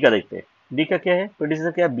 इसके बाद डी का देखते हैं, डी का क्या है,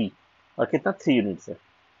 प्रेडिसेसर क्या है बी, और कितना 3 यूनिट्स है,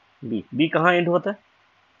 बी, बी कहाँ एंड होता है,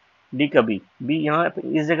 डी का बी, बी यहाँ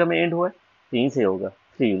इस जगह में एंड हुआ है, तो यहीं से होगा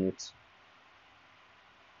 3 यूनिट्स,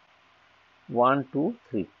 1 2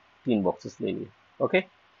 3, 3 बॉक्सेस ले लिए, ओके।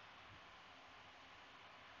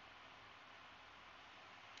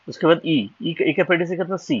 उसके बाद ई का प्रेडिसेसर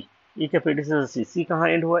कितना सी, ई का प्रेडिसेसर सी, सी कहाँ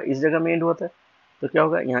एंड हुआ, इस जगह में एंड हुआ था, तो क्या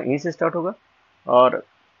होगा यहाँ यहीं से स्टार्ट होगा, और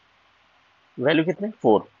वैल्यू कितने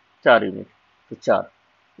 4, 4 यूनिट, तो 4,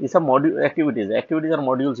 ये सब मॉड्यूल एक्टिविटीज है, एक्टिविटीज और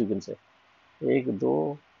modules you can say, 1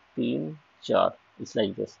 2 3 4, it's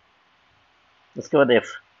like this. उसके बाद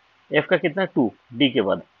एफ, एफ का कितना 2, डी के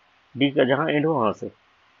बाद, डी का जहाँ एंड हुआ वहाँ से,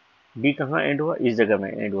 डी कहाँ एंड हुआ इस जगह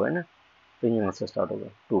में एंड हुआ है ना, तो यहाँ से स्टार्ट होगा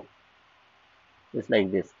 2, इट्स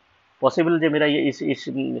लाइक दिस। पॉसिबल जो मेरा ये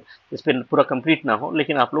इस पे पूरा कंप्लीट ना हो,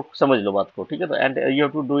 लेकिन आप लोग समझ लो बात को, ठीक है। तो and you have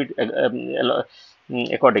to do it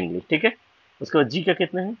accordingly, ठीक है। उसके बाद जी का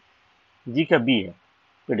कितना है, जी का बी है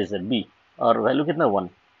प्रेडिसर बी, और वैल्यू कितना 1,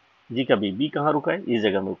 जी का बी कहाँ रुका है, इस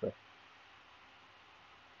जगह में रुका है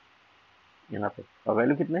यहाँ पे, और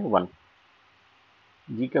वैल्यू कितना है 1,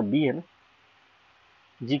 जी का बी है ना,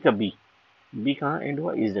 जी का बी कहाँ एंड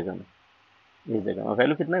हुआ, इस जगह में, इस जगह में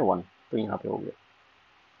वैल्यू कितना है 1, तो यहाँ पे हो गया।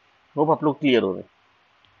 होप आप लोग क्लियर हो रहे हैं,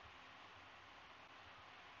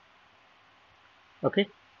 ओके।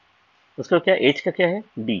 उसका क्या एच का क्या है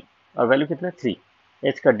डी, और वैल्यू कितना है 3,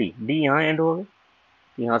 एच का डी यहाँ एंड हो गया,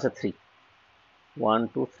 तो यहाँ से 3, 1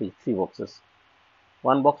 2 3, 3 बॉक्सेस,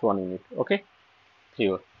 1 बॉक्स 1 यूनिट, ओके 3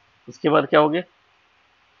 और उसके बाद क्या हो गया,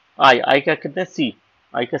 आई का कितना है सी,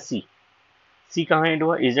 आई का सी कहाँ एंड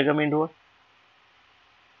हुआ, इस जगह में एंड हुआ,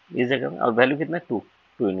 इस जगह में, और वैल्यू कितना है 2,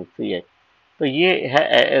 2 यूनिट, तो ये है। तो ये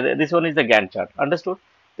है, this one is the Gantt chart, understood.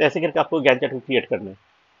 तो ऐसे करके आपको गैंट चार्ट को क्रिएट करना है।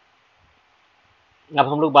 अब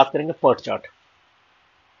हम लोग बात करेंगे PERT chart,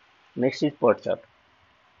 next is PERT chart.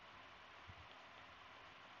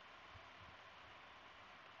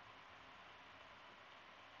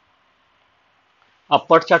 अब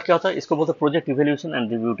पर्ट चार्ट क्या होता है, इसको बोलते हैं project evaluation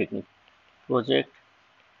and review technique, project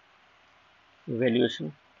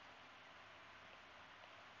evaluation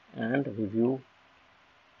and review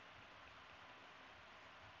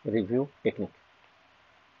technique.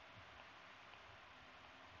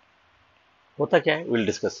 होता क्या है, विल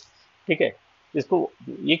डिस्कस, ठीक है। इसको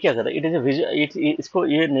ये क्या करता है, इट इज इसको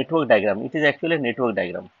ये network diagram, it is actually network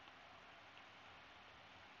diagram,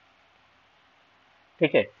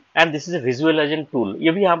 ठीक है। And this is a visualising tool,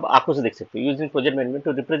 ये भी आप आंखों से देख सकते हो, using project management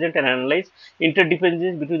to represent and analyse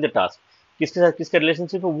interdependence between the task, किसके साथ किसका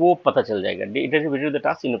रिलेशनशिप है वो पता चल जाएगा, between the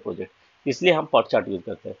task in a project, इसलिए हम पॉट चार्ट यूज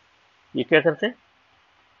करते हैं। ये क्या करते हैं,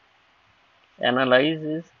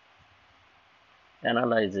 analyse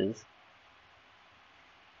analyses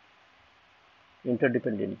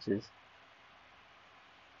interdependencies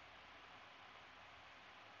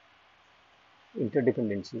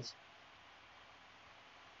interdependencies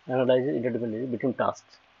analyzes interdependencies between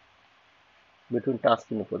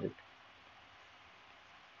tasks in a project,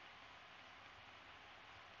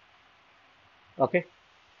 okay.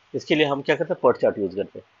 इसके लिए हम क्या करते हैं, पर्ट चार्ट यूज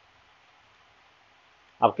करते हैं।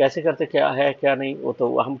 अब कैसे करते, क्या है क्या नहीं, वो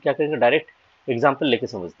तो हम क्या करेंगे, डायरेक्ट एग्जांपल लेके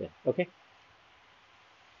समझते हैं, ओके।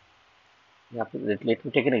 यहाँ पे let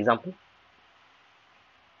me take an example.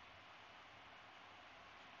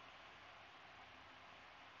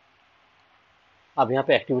 अब यहाँ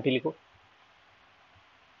पे एक्टिविटी लिखो,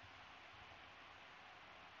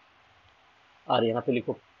 और यहाँ पे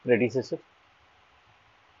लिखो प्रेडिसेसर,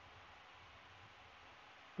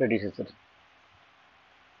 प्रेडिसेसर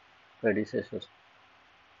प्रेडिसेसर,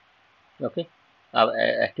 ओके। अब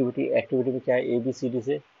एक्टिविटी में क्या है, ए बी सी डी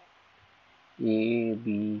से, A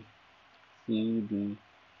B C D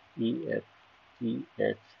E F G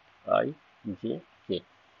H I जे के,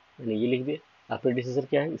 मैंने ये लिख दिया। अब प्रेडिसेसर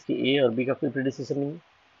क्या है, इसकी ए और बी का कोई प्रेडिसेसर नहीं है,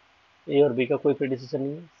 ए और बी का कोई प्रेडिसेसर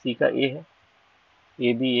नहीं है, सी का ए है,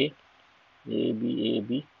 A B A, A B A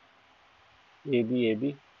B, A B A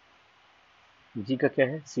B, जी का क्या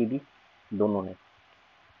है सी डी, दोनों है,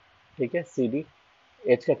 ठीक है सी डी।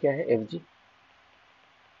 एच का क्या है एफ जी,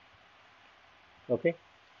 ओके।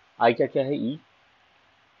 आई का क्या है ई,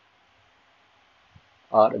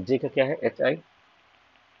 और जे का क्या है एच आई,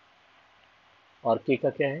 और के का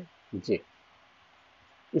क्या है जे,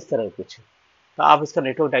 इस तरह कुछ। तो आप इसका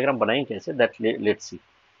नेटवर्क डायग्राम बनाएंगे कैसे, दैट लेट्स सी,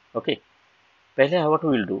 ओके। पहले व्हाट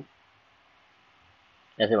वी विल डू,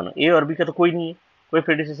 ऐसे बना, ए और बी का तो कोई नहीं है, कोई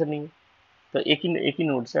प्रेडिसेसर नहीं है, तो एक ही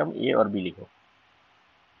नोड से हम ए और बी लिखो,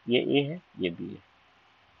 ये ए है ये बी है,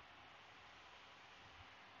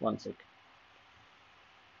 वन सेकेंड,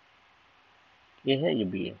 ये है ये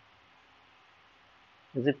बी है,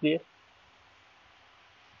 इज इट क्लियर,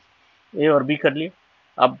 ए और बी कर लिए।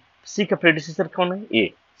 अब सी का प्रेडिसेसर कौन है,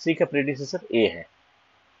 ए, सी का प्रेडिसेसर ए है,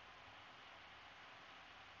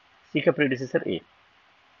 सी का प्रेडिसेसर ए,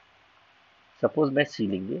 सपोज मैं सी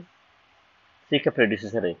लिख दिया, सी का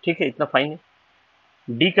प्रेडिसेसर ए, ठीक है, इतना फाइन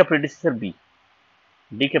है। डी का प्रेडिसेसर बी,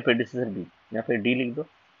 डी का प्रेडिसेसर बी, यहाँ पे डी लिख दो,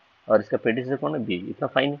 और इसका प्रेडिसेसर कौन है बी, इतना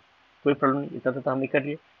फाइन है, कोई प्रॉब्लम नहीं, इतना तो हमने कर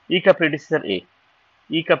लिया। ई का प्रेडिसेसर ए,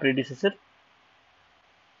 ई का प्रेडिसेसर,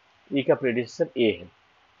 ई का प्रेडिसेसर ए है,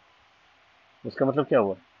 उसका मतलब क्या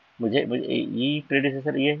हुआ, मुझे मुझे ई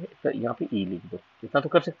प्रेडिसेसर ए है, तो यहाँ पे ई लिख दो, इतना तो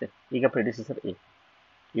कर सकते हैं, ई का प्रेडिसेसर ए,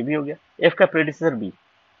 ये भी हो गया। एफ का प्रेडिसेसर बी,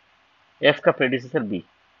 एफ का प्रेडिसेसर बी,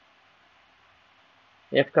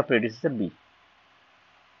 एफ का प्रेडिसेसर बी,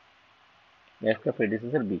 एफ का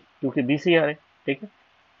प्रेडिसेसर बी, क्योंकि बी से आ रहे, ठीक है।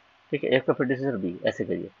 ठीक है, एफ का प्रेडिसेसर बी, ऐसे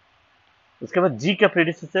करिए। उसके बाद जी का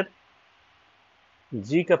प्रेडिसेसर,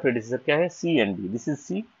 जी का प्रेडिसेसर क्या है, सी and D, this is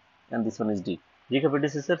C and this one is D. जी का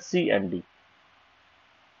predecessor C and D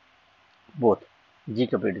both, जी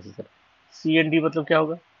का प्रेडिसेसर सी एंड डी मतलब क्या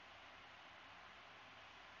होगा,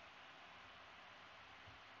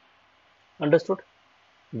 अंडरस्टूड।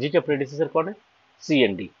 जी का प्रेडिसेसर कौन है, सी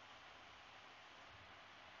एंड डी।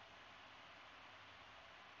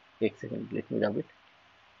 एक second, let me rub it.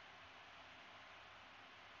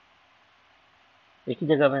 एक ही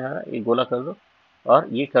जगह में है, ये गोला कर दो और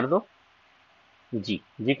ये कर दो जी,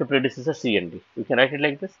 जी का predecessor C and D, you can write it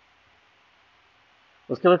like this.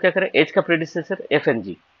 उसके बाद क्या करें, एच का predecessor F and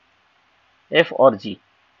ji, F और जी,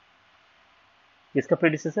 किसका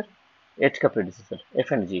प्रेडिसेसर, एच का predecessor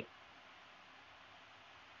F and ji,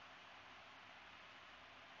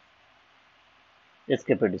 H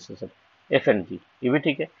के प्रेडिसेसर एफ एंड जी, ये भी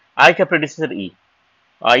ठीक है। आई का प्रेडिसेसर ई,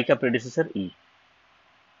 आई का प्रेडिसेसर ई,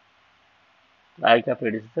 आई का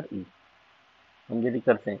प्रेडिसेसर ई, हम यदि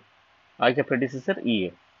करते हैं आई का प्रेडिसेसर ई है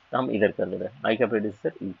तो हम इधर कर दे रहे हैं आई का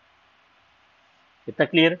प्रेडिसेसर ई, इतना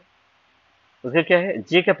क्लियर है। उसका क्या है,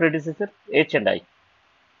 जे का प्रेडिसेसर एच एंड आई,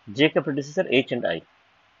 जे का प्रेडिसेसर एच एंड आई,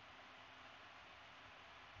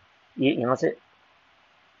 ये यहां से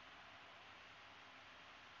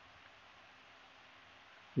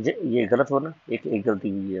ये गलत हो ना, एक गलती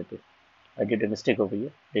हुई है, तो I did a mistake over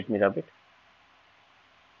here, let me rub it.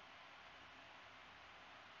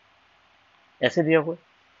 ऐसे दिया हुआ,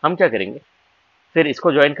 हम क्या करेंगे, फिर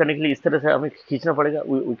इसको ज्वाइन करने के लिए इस तरह से हमें खींचना पड़ेगा,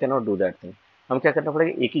 we can not do that thing. हम क्या करना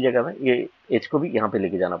पड़ेगा, एक ही जगह में ये एच को भी यहाँ पे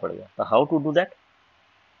लेके जाना पड़ेगा, तो हाउ टू डू दैट,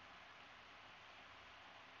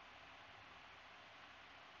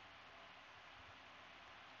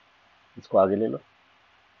 इसको आगे ले लो,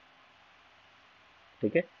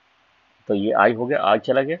 ठीक है। तो ये आई हो गया, आई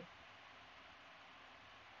चला गया,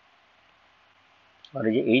 और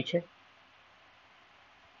ये एच है,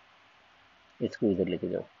 इसको इधर लेके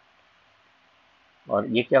जाओ, और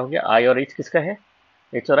ये क्या हो गया, आई और एच किसका है,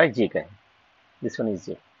 एच और आई जे का है, this one is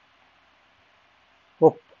J,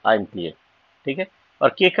 hope I am clear, ठीक है। और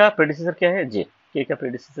के का प्रेडिसेसर क्या है, जे, के का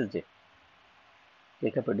प्रेडिसेसर जे, के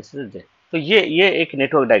का प्रेडिसेसर जे। तो ये एक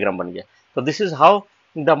नेटवर्क डायग्राम बन गया। तो this is how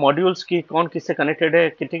the modules की कौन किससे कनेक्टेड है,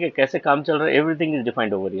 कि ठीक है, कैसे काम चल रहा है, everything is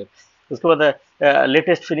defined over here. उसके बाद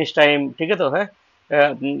लेटेस्ट फिनिश टाइम, ठीक है, तो है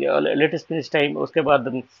लेटेस्ट फिनिश टाइम, उसके बाद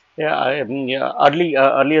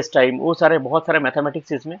अर्लीस्ट टाइम, वो सारे बहुत सारे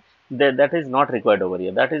मैथमेटिक्स इसमें, that is not required over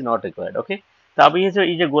here, that is not required, okay. तो अब ये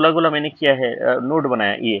जो गोला गोला मैंने किया है, नोड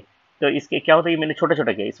बनाया ये, तो इसके क्या होता है, ये मैंने छोटा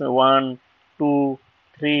छोटा किया, इसमें 1 2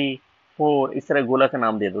 3 4 इस तरह गोला का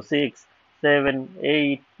नाम दे दो, 6 7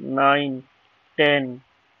 8 9 10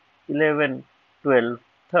 11 12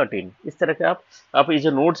 13, इस तरह के आप ये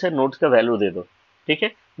जो नोट्स है, नोट्स का वैल्यू दे दो, ठीक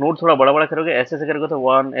है। नोट थोड़ा बड़ा बड़ा करोगे, ऐसे ऐसे करोगे तो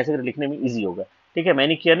 1 ऐसे करके लिखने में इजी होगा, ठीक है,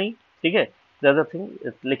 मैंने किया नहीं, ठीक है, द अदर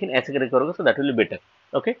थिंग, लेकिन ऐसे करके करोगे तो that will be better,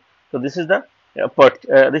 okay. तो this is the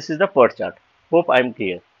PERT chart, hope I am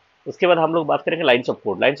clear. उसके बाद हम लोग बात करेंगे lines of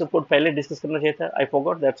code, lines of code पहले डिस्कस करना चाहिए था, I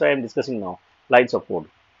forgot, that's why I am discussing now lines of code.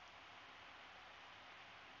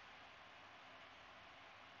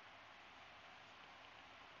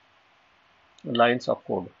 Lines of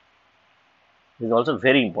code is also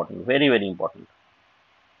very important, very very important.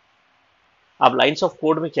 अब लाइन्स ऑफ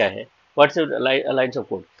कोड में क्या है, what's lines of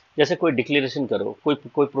code, जैसे कोई डिक्लेरेशन करो,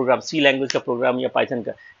 कोई प्रोग्राम, सी लैंग्वेज का programme या पाइथन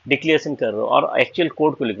का डिक्लेरेशन कर रहे हो और एक्चुअल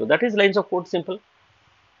कोड को लिख रहे हो, that is lines of code, simple.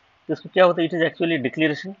 तो इसको क्या होता है, it is actually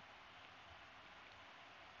declaration,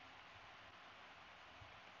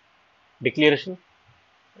 declaration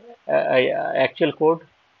actual code,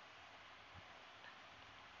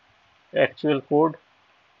 actual code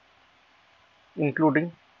including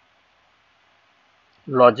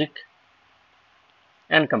logic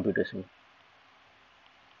and computation,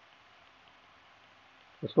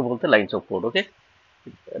 उसको बोलते हैं लाइन्स ऑफ कोड, ओके,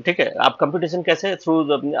 ठीक है। आप कंप्यूटेशन कैसे,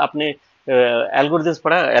 थ्रू आपने एल्गोरिथम्स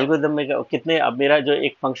पढ़ा, एल्गोरिथम में कितने, अब मेरा जो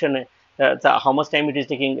एक फंक्शन है, how much time it is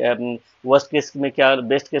taking, worst case में क्या,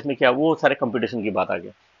 बेस्ट केस में क्या, वो सारे कंप्यूटेशन की बात आ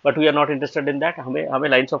गया, but we are not interested in that, हमें हमें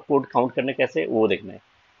लाइन्स ऑफ कोड काउंट करने कैसे वो देखना है।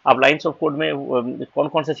 अब लाइन्स ऑफ कोड में कौन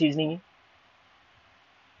कौन सा चीज नहीं है,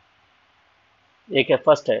 एक है,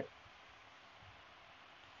 फर्स्ट है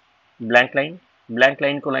ब्लैंक लाइन, ब्लैंक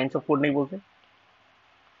लाइन को लाइन्स ऑफ कोड नहीं बोलते,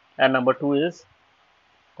 and number 2 is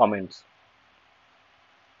comments,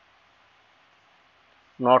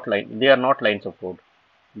 not line, they are not lines of code,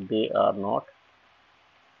 they are not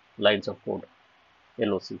lines of code,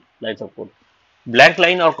 loc, lines of code। Blank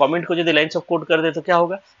line और comment को यदि lines of code कर दे तो क्या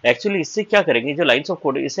होगा, actually इससे क्या करेंगे, जो लाइन्स ऑफ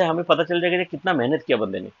कोड, इससे हमें पता चल जाएगा कि कितना मेहनत किया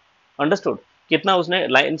बंदे ने, अंडरस्टूड, कितना उसने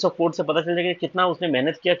लाइन्स ऑफ कोड से पता चल जाएगा कितना उसने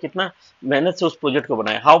मेहनत किया, कितना मेहनत से उस प्रोजेक्ट को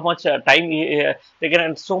बनाया, how much time taken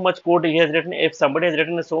and so much code he has written. If somebody has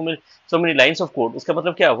written so many lines of code, उसका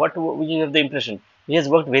मतलब क्या, what you have the impression he has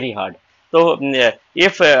worked very hard. तो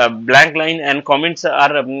if blank line and comments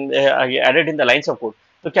are added in the lines of code,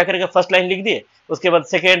 तो क्या करेगा, first line लिख दिए, उसके बाद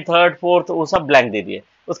सेकेंड थर्ड फोर्थ वो सब ब्लैंक दे दिए,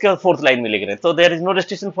 उसके बाद फोर्थ लाइन में लिख रहे हैं, तो there is no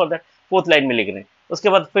restriction for that, fourth line में लिख रहे हैं, उसके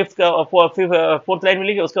बाद फिफ्थ फोर्थ लाइन में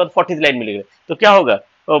लिखे, उसके बाद 40th लाइन में लिख रहे हैं, तो क्या होगा,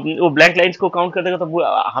 वो ब्लैंक लाइंस को काउंट कर देगा, तो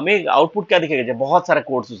हमें आउटपुट क्या दिखेगा, जब बहुत सारा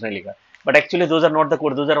कोड्स उसने लिखा, but actually those are not the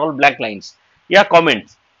code, those are all blank lines. या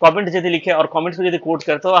कमेंट्स, कमेंट यदि लिखे और कमेंट्स को यदि कोड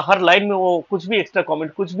करते तो हर लाइन में वो कुछ भी एक्स्ट्रा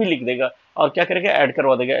कमेंट कुछ भी लिख देगा और क्या करेगा, ऐड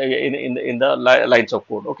करवा देगा in the lines of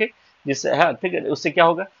code. Okay, जिससे हाँ ठीक है, उससे क्या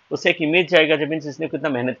होगा, उससे एक इमेज जाएगा जब मीन्स इसने कितना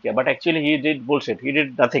मेहनत किया, but actually he did bullshit, he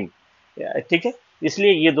did nothing. ठीक है,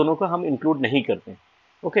 इसलिए ये दोनों को हम इंक्लूड नहीं करते।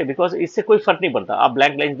 ओके, बिकॉज इससे कोई फर्क नहीं पड़ता, आप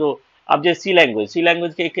ब्लैंक लाइन जो आप जैसे सी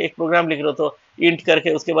लैंग्वेज के एक प्रोग्राम लिख रहे हो, तो इंट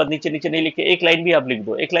करके उसके बाद नीचे नीचे नहीं लिख के एक लाइन भी आप लिख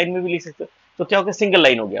दो, एक लाइन में भी लिख सकते हो, तो क्या हो गया, सिंगल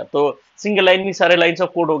लाइन हो गया, तो सिंगल लाइन में सारे लाइन्स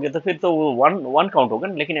ऑफ कोड हो गए, तो फिर तो वो वन वन काउंट होगा,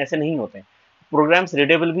 लेकिन ऐसे नहीं होते हैं प्रोग्राम्स,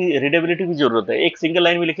 रीडेबिलिटी भी जरूरत है, एक सिंगल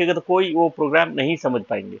लाइन में लिखेगा तो कोई वो प्रोग्राम नहीं समझ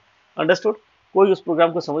पाएंगे। अंडरस्टूड, कोई उस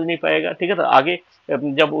प्रोग्राम को समझ नहीं पाएगा। ठीक है, तो आगे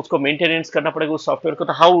जब उसको मेंटेनेंस करना पड़ेगा उस सॉफ्टवेयर को,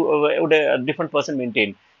 तो how would different person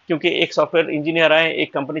maintain, क्योंकि एक सॉफ्टवेयर इंजीनियर आए,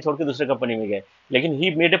 एक कंपनी छोड़ के दूसरे कंपनी में गए, लेकिन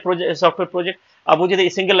he made a project, software project, अब वो यदि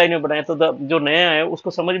सिंगल लाइन में बनाए तो जो नया है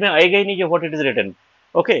उसको समझ में आएगा ही नहीं कि what it is written.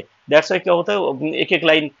 Okay, that's why क्या होता है, एक एक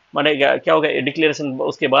लाइन माने क्या होगा, डिक्लेरेशन,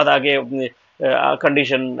 उसके बाद आगे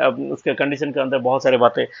कंडीशन, उसके कंडीशन के अंदर बहुत सारे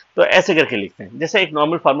बातें, तो ऐसे करके लिखते हैं, जैसे एक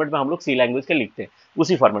नॉर्मल फॉर्मेट में हम लोग सी लैंग्वेज के लिखते हैं,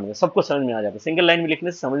 उसी फॉर्मेट में सबको समझ में आ जाता है, सिंगल लाइन में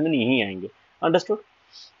लिखने से समझ में नहीं आएंगे। अंडरस्टूड।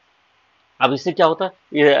 अब इससे क्या होता है,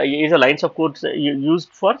 ये is a lines of code used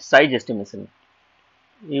for size estimation,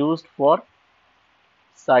 used for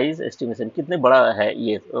size estimation, कितने बड़ा है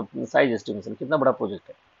ये, साइज एस्टिमेशन कितना बड़ा प्रोजेक्ट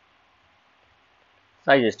है,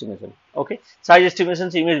 size estimation. Okay, size estimation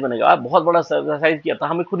से इमेज बनेगा, आप बहुत बड़ा साइज किया था,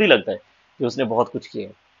 हमें खुद ही लगता है कि उसने बहुत कुछ किया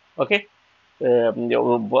है। ओके,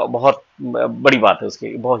 बहुत बड़ी बात है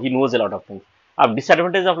उसकी, बहुत he knows a lot of things. अब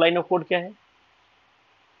disadvantage of line of code क्या है,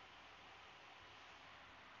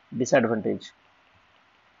 disadvantage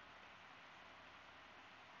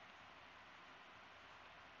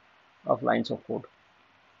of lines of code,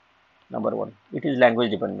 number one, it is language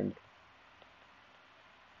dependent.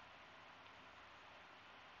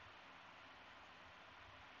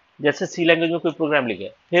 जैसे सी लैंग्वेज में कोई प्रोग्राम लिखे,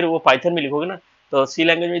 फिर वो पाइथन में लिखोगे ना, तो सी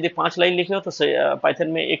लैंग्वेज में यदि 5 लाइन लिखे हो, तो पाइथन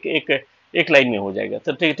में एक एक एक लाइन में हो जाएगा,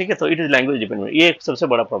 तो ठीक ठीक है, तो इट इज लैंग्वेज डिपेंडेंट, ये एक सबसे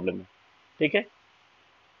बड़ा प्रॉब्लम है। ठीक है,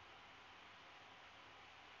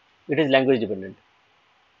 इट इज लैंग्वेज डिपेंडेंट।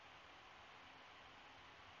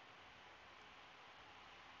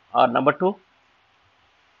 और number two,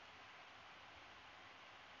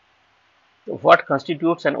 what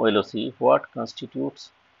constitutes N ओएलओसी, what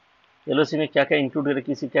constitutes, LOC में क्या क्या इंक्लूड है,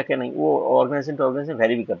 किसी क्या क्या नहीं, वो ऑर्गेनाइजेशन टू ऑर्गेनाइजेशन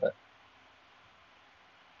वेरी भी करता है,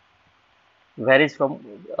 varies from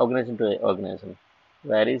organisation to organisation,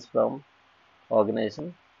 varies from organisation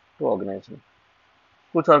to organisation.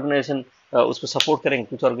 कुछ ऑर्गेनाइजेशन उसको सपोर्ट करेंगे,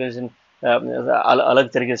 कुछ ऑर्गेनाइजेशन अलग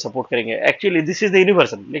तरीके से सपोर्ट करेंगे, actually this is the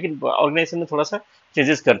universal, लेकिन ऑर्गेनाइजेशन में थोड़ा सा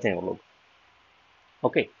चेंजेस करते हैं वो लोग।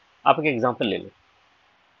 ओके, आप एक एग्जांपल ले लो,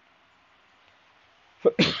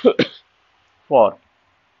 for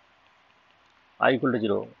I equal to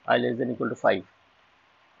 0, I less than equal to 5,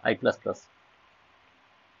 I plus plus,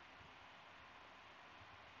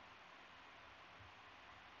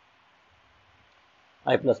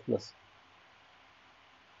 I plus plus,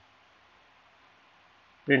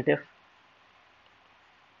 print F,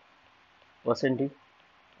 percent D,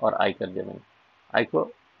 और आई कर दिया मैंने, आई को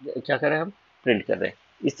क्या कर रहे हैं हम, प्रिंट कर रहे हैं,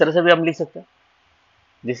 इस तरह से भी हम लिख सकते हैं।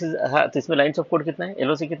 दिस इज, हाँ, तो इसमें लाइन्स ऑफ कोड कितना है,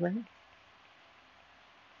 एलओसी कितना है,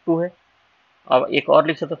 2 है। अब एक और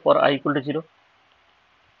लिख सकते हैं, for I equal to 0,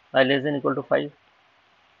 I less than equal to 5,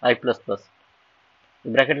 I plus plus,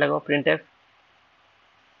 bracket लगाओ, प्रिंट एफ,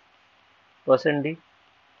 परसेंट डी,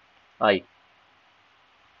 आई।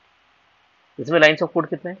 इसमें लाइन्स ऑफ कोड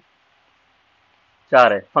कितने हैं,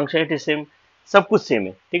 4 है, फंक्शनलिटी सेम, सब कुछ सेम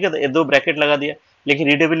है। ठीक है, तो ये 2 ब्रैकेट लगा दिया, लेकिन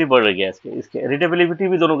रीडेबिलिटी बढ़ गया, इसके इसके रीडेबिलिटी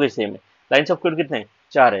भी दोनों के सेम है। लाइन्स ऑफ कोड कितने हैं,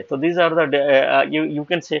 4 है, तो this are the you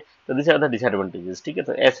can say, तो दिस आर द डिसएडवांटेजेस। ठीक है,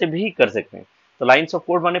 तो ऐसे भी कर सकते हैं, तो लाइन्स ऑफ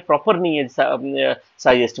कोड माने प्रॉपर नहीं है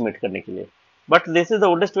साइज एस्टिमेट करने के लिए, but this is the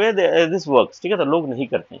oldest way this works. ठीक है, तो लोग नहीं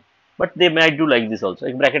करते हैं, but they might do like this also,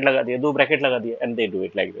 एक ब्रैकेट लगा दिया, 2 ब्रैकेट लगा दिया, and they do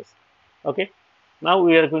it like this. Okay, now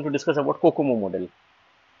we are going to discuss about Kokomo model.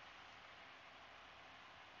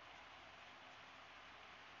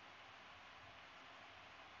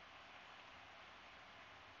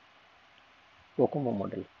 Kokomo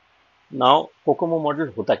model. Now Kokomo model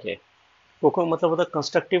होता क्या है? कोकोमो मतलब होता है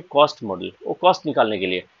कंस्ट्रक्टिव कॉस्ट मॉडल। वो कॉस्ट निकालने के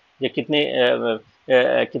लिए ये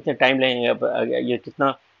कितने टाइम लगेंगे, ये कितना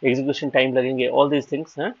एग्जीक्यूशन टाइम लगेंगे, ऑल दीज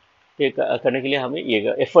थिंग्स हैं। ये करने के लिए हमें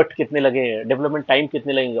ये एफर्ट कितने लगेंगे, डेवलपमेंट टाइम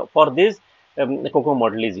कितने लगेंगे, for this Kokomo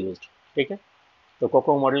model is used. ठीक है, तो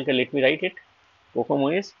कोकोमो मॉडल का let me right it.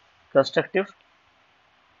 Kokomo is constructive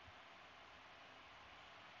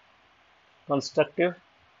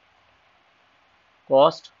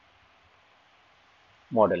cost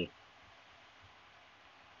model.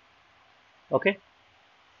 Okay,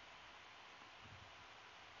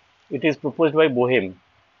 it is proposed by Boehm.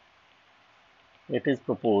 It is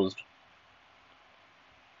proposed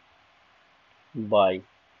by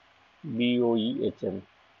BOEHM,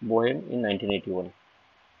 Boehm in 1981।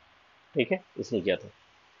 ठीक है, इसने किया था।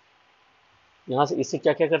 यहाँ से इससे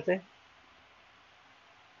क्या क्या करते हैं?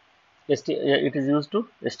 It is used to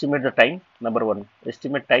estimate the time. Number one,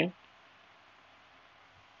 estimate time.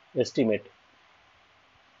 Estimate.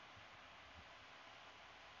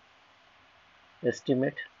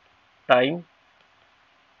 Estimate time.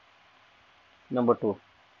 Number two,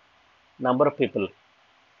 number of people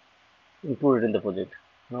included in the project.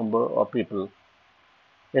 Number of people.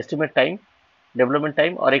 Estimate time, development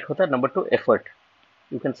time, और एक होता है number two, effort.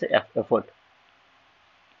 You can say effort.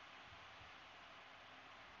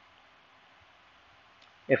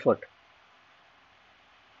 Effort.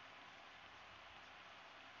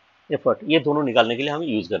 Effort, ये दोनों निकालने के लिए हम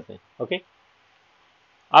यूज करते हैं। ओके,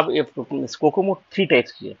 अब कोकोमो थ्री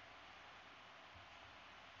टाइप्स की है।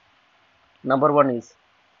 Number one is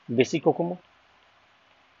basic COCOMO,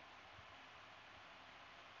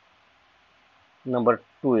 number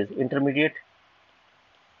two is intermediate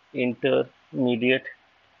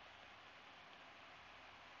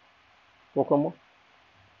COCOMO,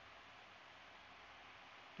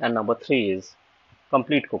 and number three is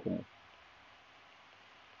complete Kokomo.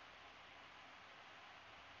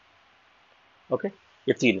 Okay,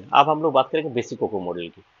 ये तीन है। अब हम लोग बात करेंगे बेसिक कोको मॉडल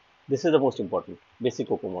की। This is the most important, basic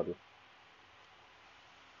cocoa model.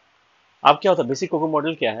 अब क्या होता है, बेसिक कोको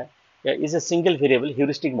मॉडल क्या है? Is a single variable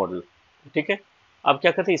heuristic model. ठीक है, अब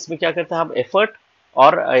क्या करते हैं, इसमें क्या करते हैं हम, एफर्ट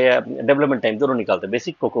और डेवलपमेंट टाइम दोनों निकालते हैं।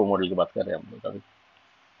 बेसिक कोको मॉडल की बात कर रहे हैं हम लोग अभी।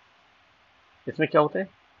 इसमें क्या होता है,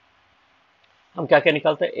 हम क्या क्या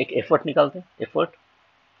निकालते हैं, एक एफर्ट निकालते हैं।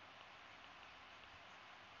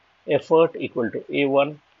 Effort equal to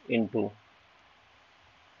A1 into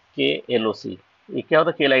के LOC। ये क्या होता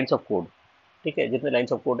है, के लाइन्स ऑफ कोड। ठीक है, जितने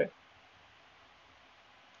लाइन्स ऑफ कोड है,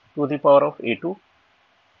 to the power of A2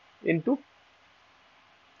 into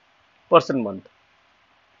person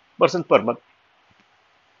per month.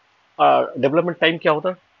 Development time क्या होता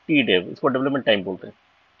है, टी डेव, इसको डेवलपमेंट टाइम बोलते हैं।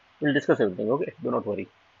 Will discuss everything, okay, do not worry.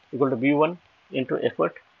 Equal to B1 into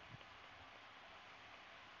effort,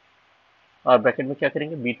 और ब्रैकेट में क्या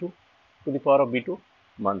करेंगे, B2 to the power of B2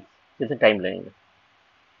 month, कितने टाइम लगेंगे।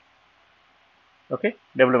 Okay,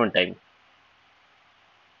 development time.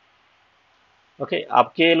 ओके,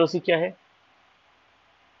 अब के LOC क्या है,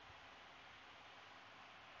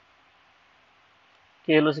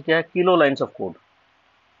 के LOC क्या है, kilo lines of code.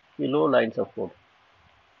 Kilo lines of code.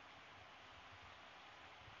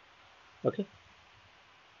 Okay,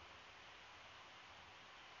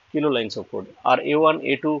 kilo lines of code. और A1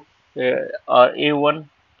 A2 और A1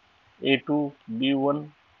 A2 B1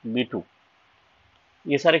 B2,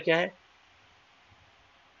 ये सारे क्या है,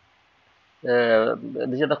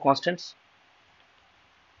 these are the constants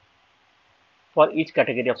for each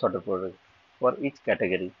category of software product, for each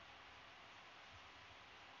category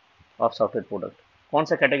of software product। कौन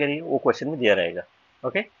सा category है वो क्वेश्चन में दिया रहेगा।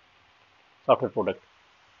 Okay, software product.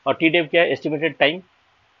 और टी डेव क्या है, एस्टिमेटेड टाइम।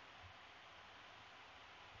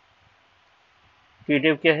 टी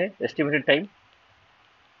डेव क्या है, एस्टिमेटेड टाइम।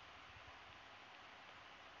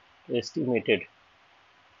 एस्टिमेटेड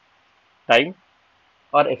टाइम,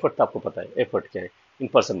 और एफर्ट तो आपको पता है, एफर्ट क्या है, इन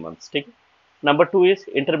पर्सन मंथ्स। ठीक है, number two is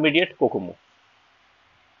intermediate COCOMO.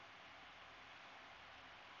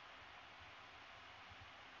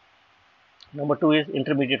 Number two is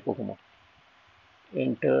intermediate COCOMO.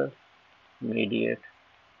 Intermediate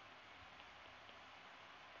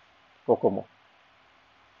COCOMO,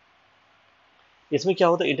 इसमें क्या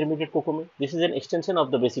होता है, intermediate COCOMO, this is an extension of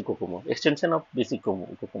the basic COCOMO. Extension of basic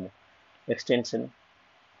COCOMO, extension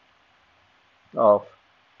of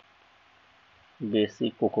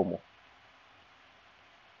basic COCOMO,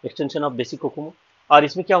 extension of basic COCOMO. और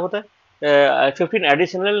इसमें क्या होता है, 15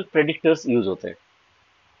 additional predictors use होते हैं।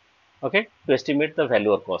 Okay, to estimate the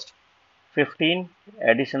value और cost. 15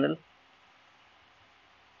 additional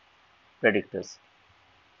predictors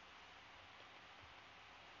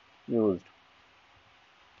used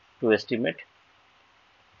to estimate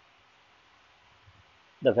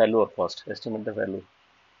the value or cost, estimate the value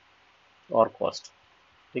और cost,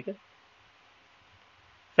 ठीक है.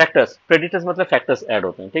 Factors, predictors मतलब factors add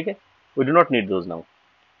होते हैं, ठीक है. We do not need those now.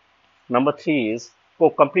 Number 3 is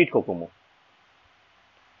complete COCOMO.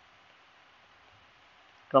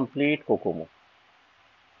 Complete COCOMO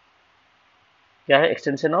क्या है?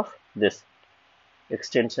 Extension of this,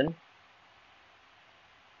 extension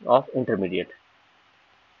of intermediate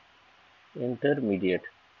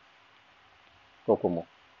COCOMO.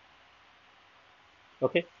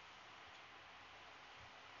 Okay.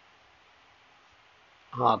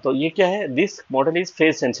 हाँ, तो ये क्या है? This model is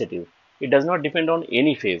phase sensitive. It does not depend on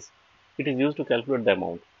any phase. It is use to calculate the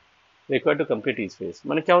amount required to complete each phase.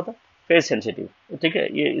 मैंने क्या होता है? Phase sensitive. ठीक है,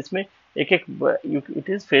 ये इसमें एक एक it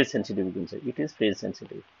is phase sensitive. You can say it is phase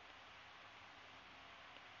sensitive.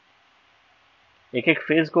 एक एक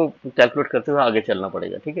फेज को कैलकुलेट करते हुए आगे चलना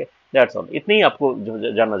पड़ेगा. ठीक है, दैट्स ऑल. इतनी ही आपको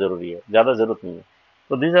जानना जरूरी है, ज्यादा जरूरत नहीं है.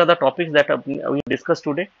 तो this are the topics that we discuss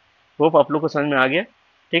today. Hope आप लोग को समझ में आ गया.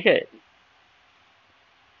 ठीक है,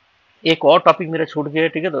 एक और टॉपिक मेरा छूट गया है.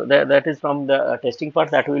 ठीक है, तो that is from the testing part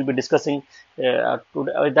that will be discussing,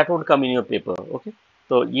 that would come in your paper. Okay,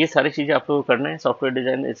 तो ये सारी चीजें आप लोगों को करना है. Software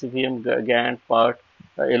design, एससीपीएम, Gantt part,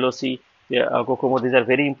 LOC, Kokomo, these are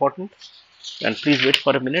very important. And please wait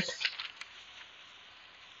for a minute.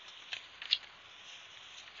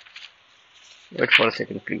 Wait for a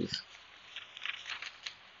second, please.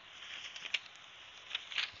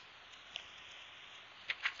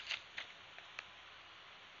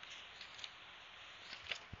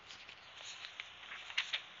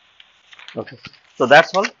 Okay, so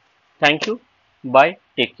that's all. Thank you. Bye.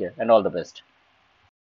 Take care and all the best.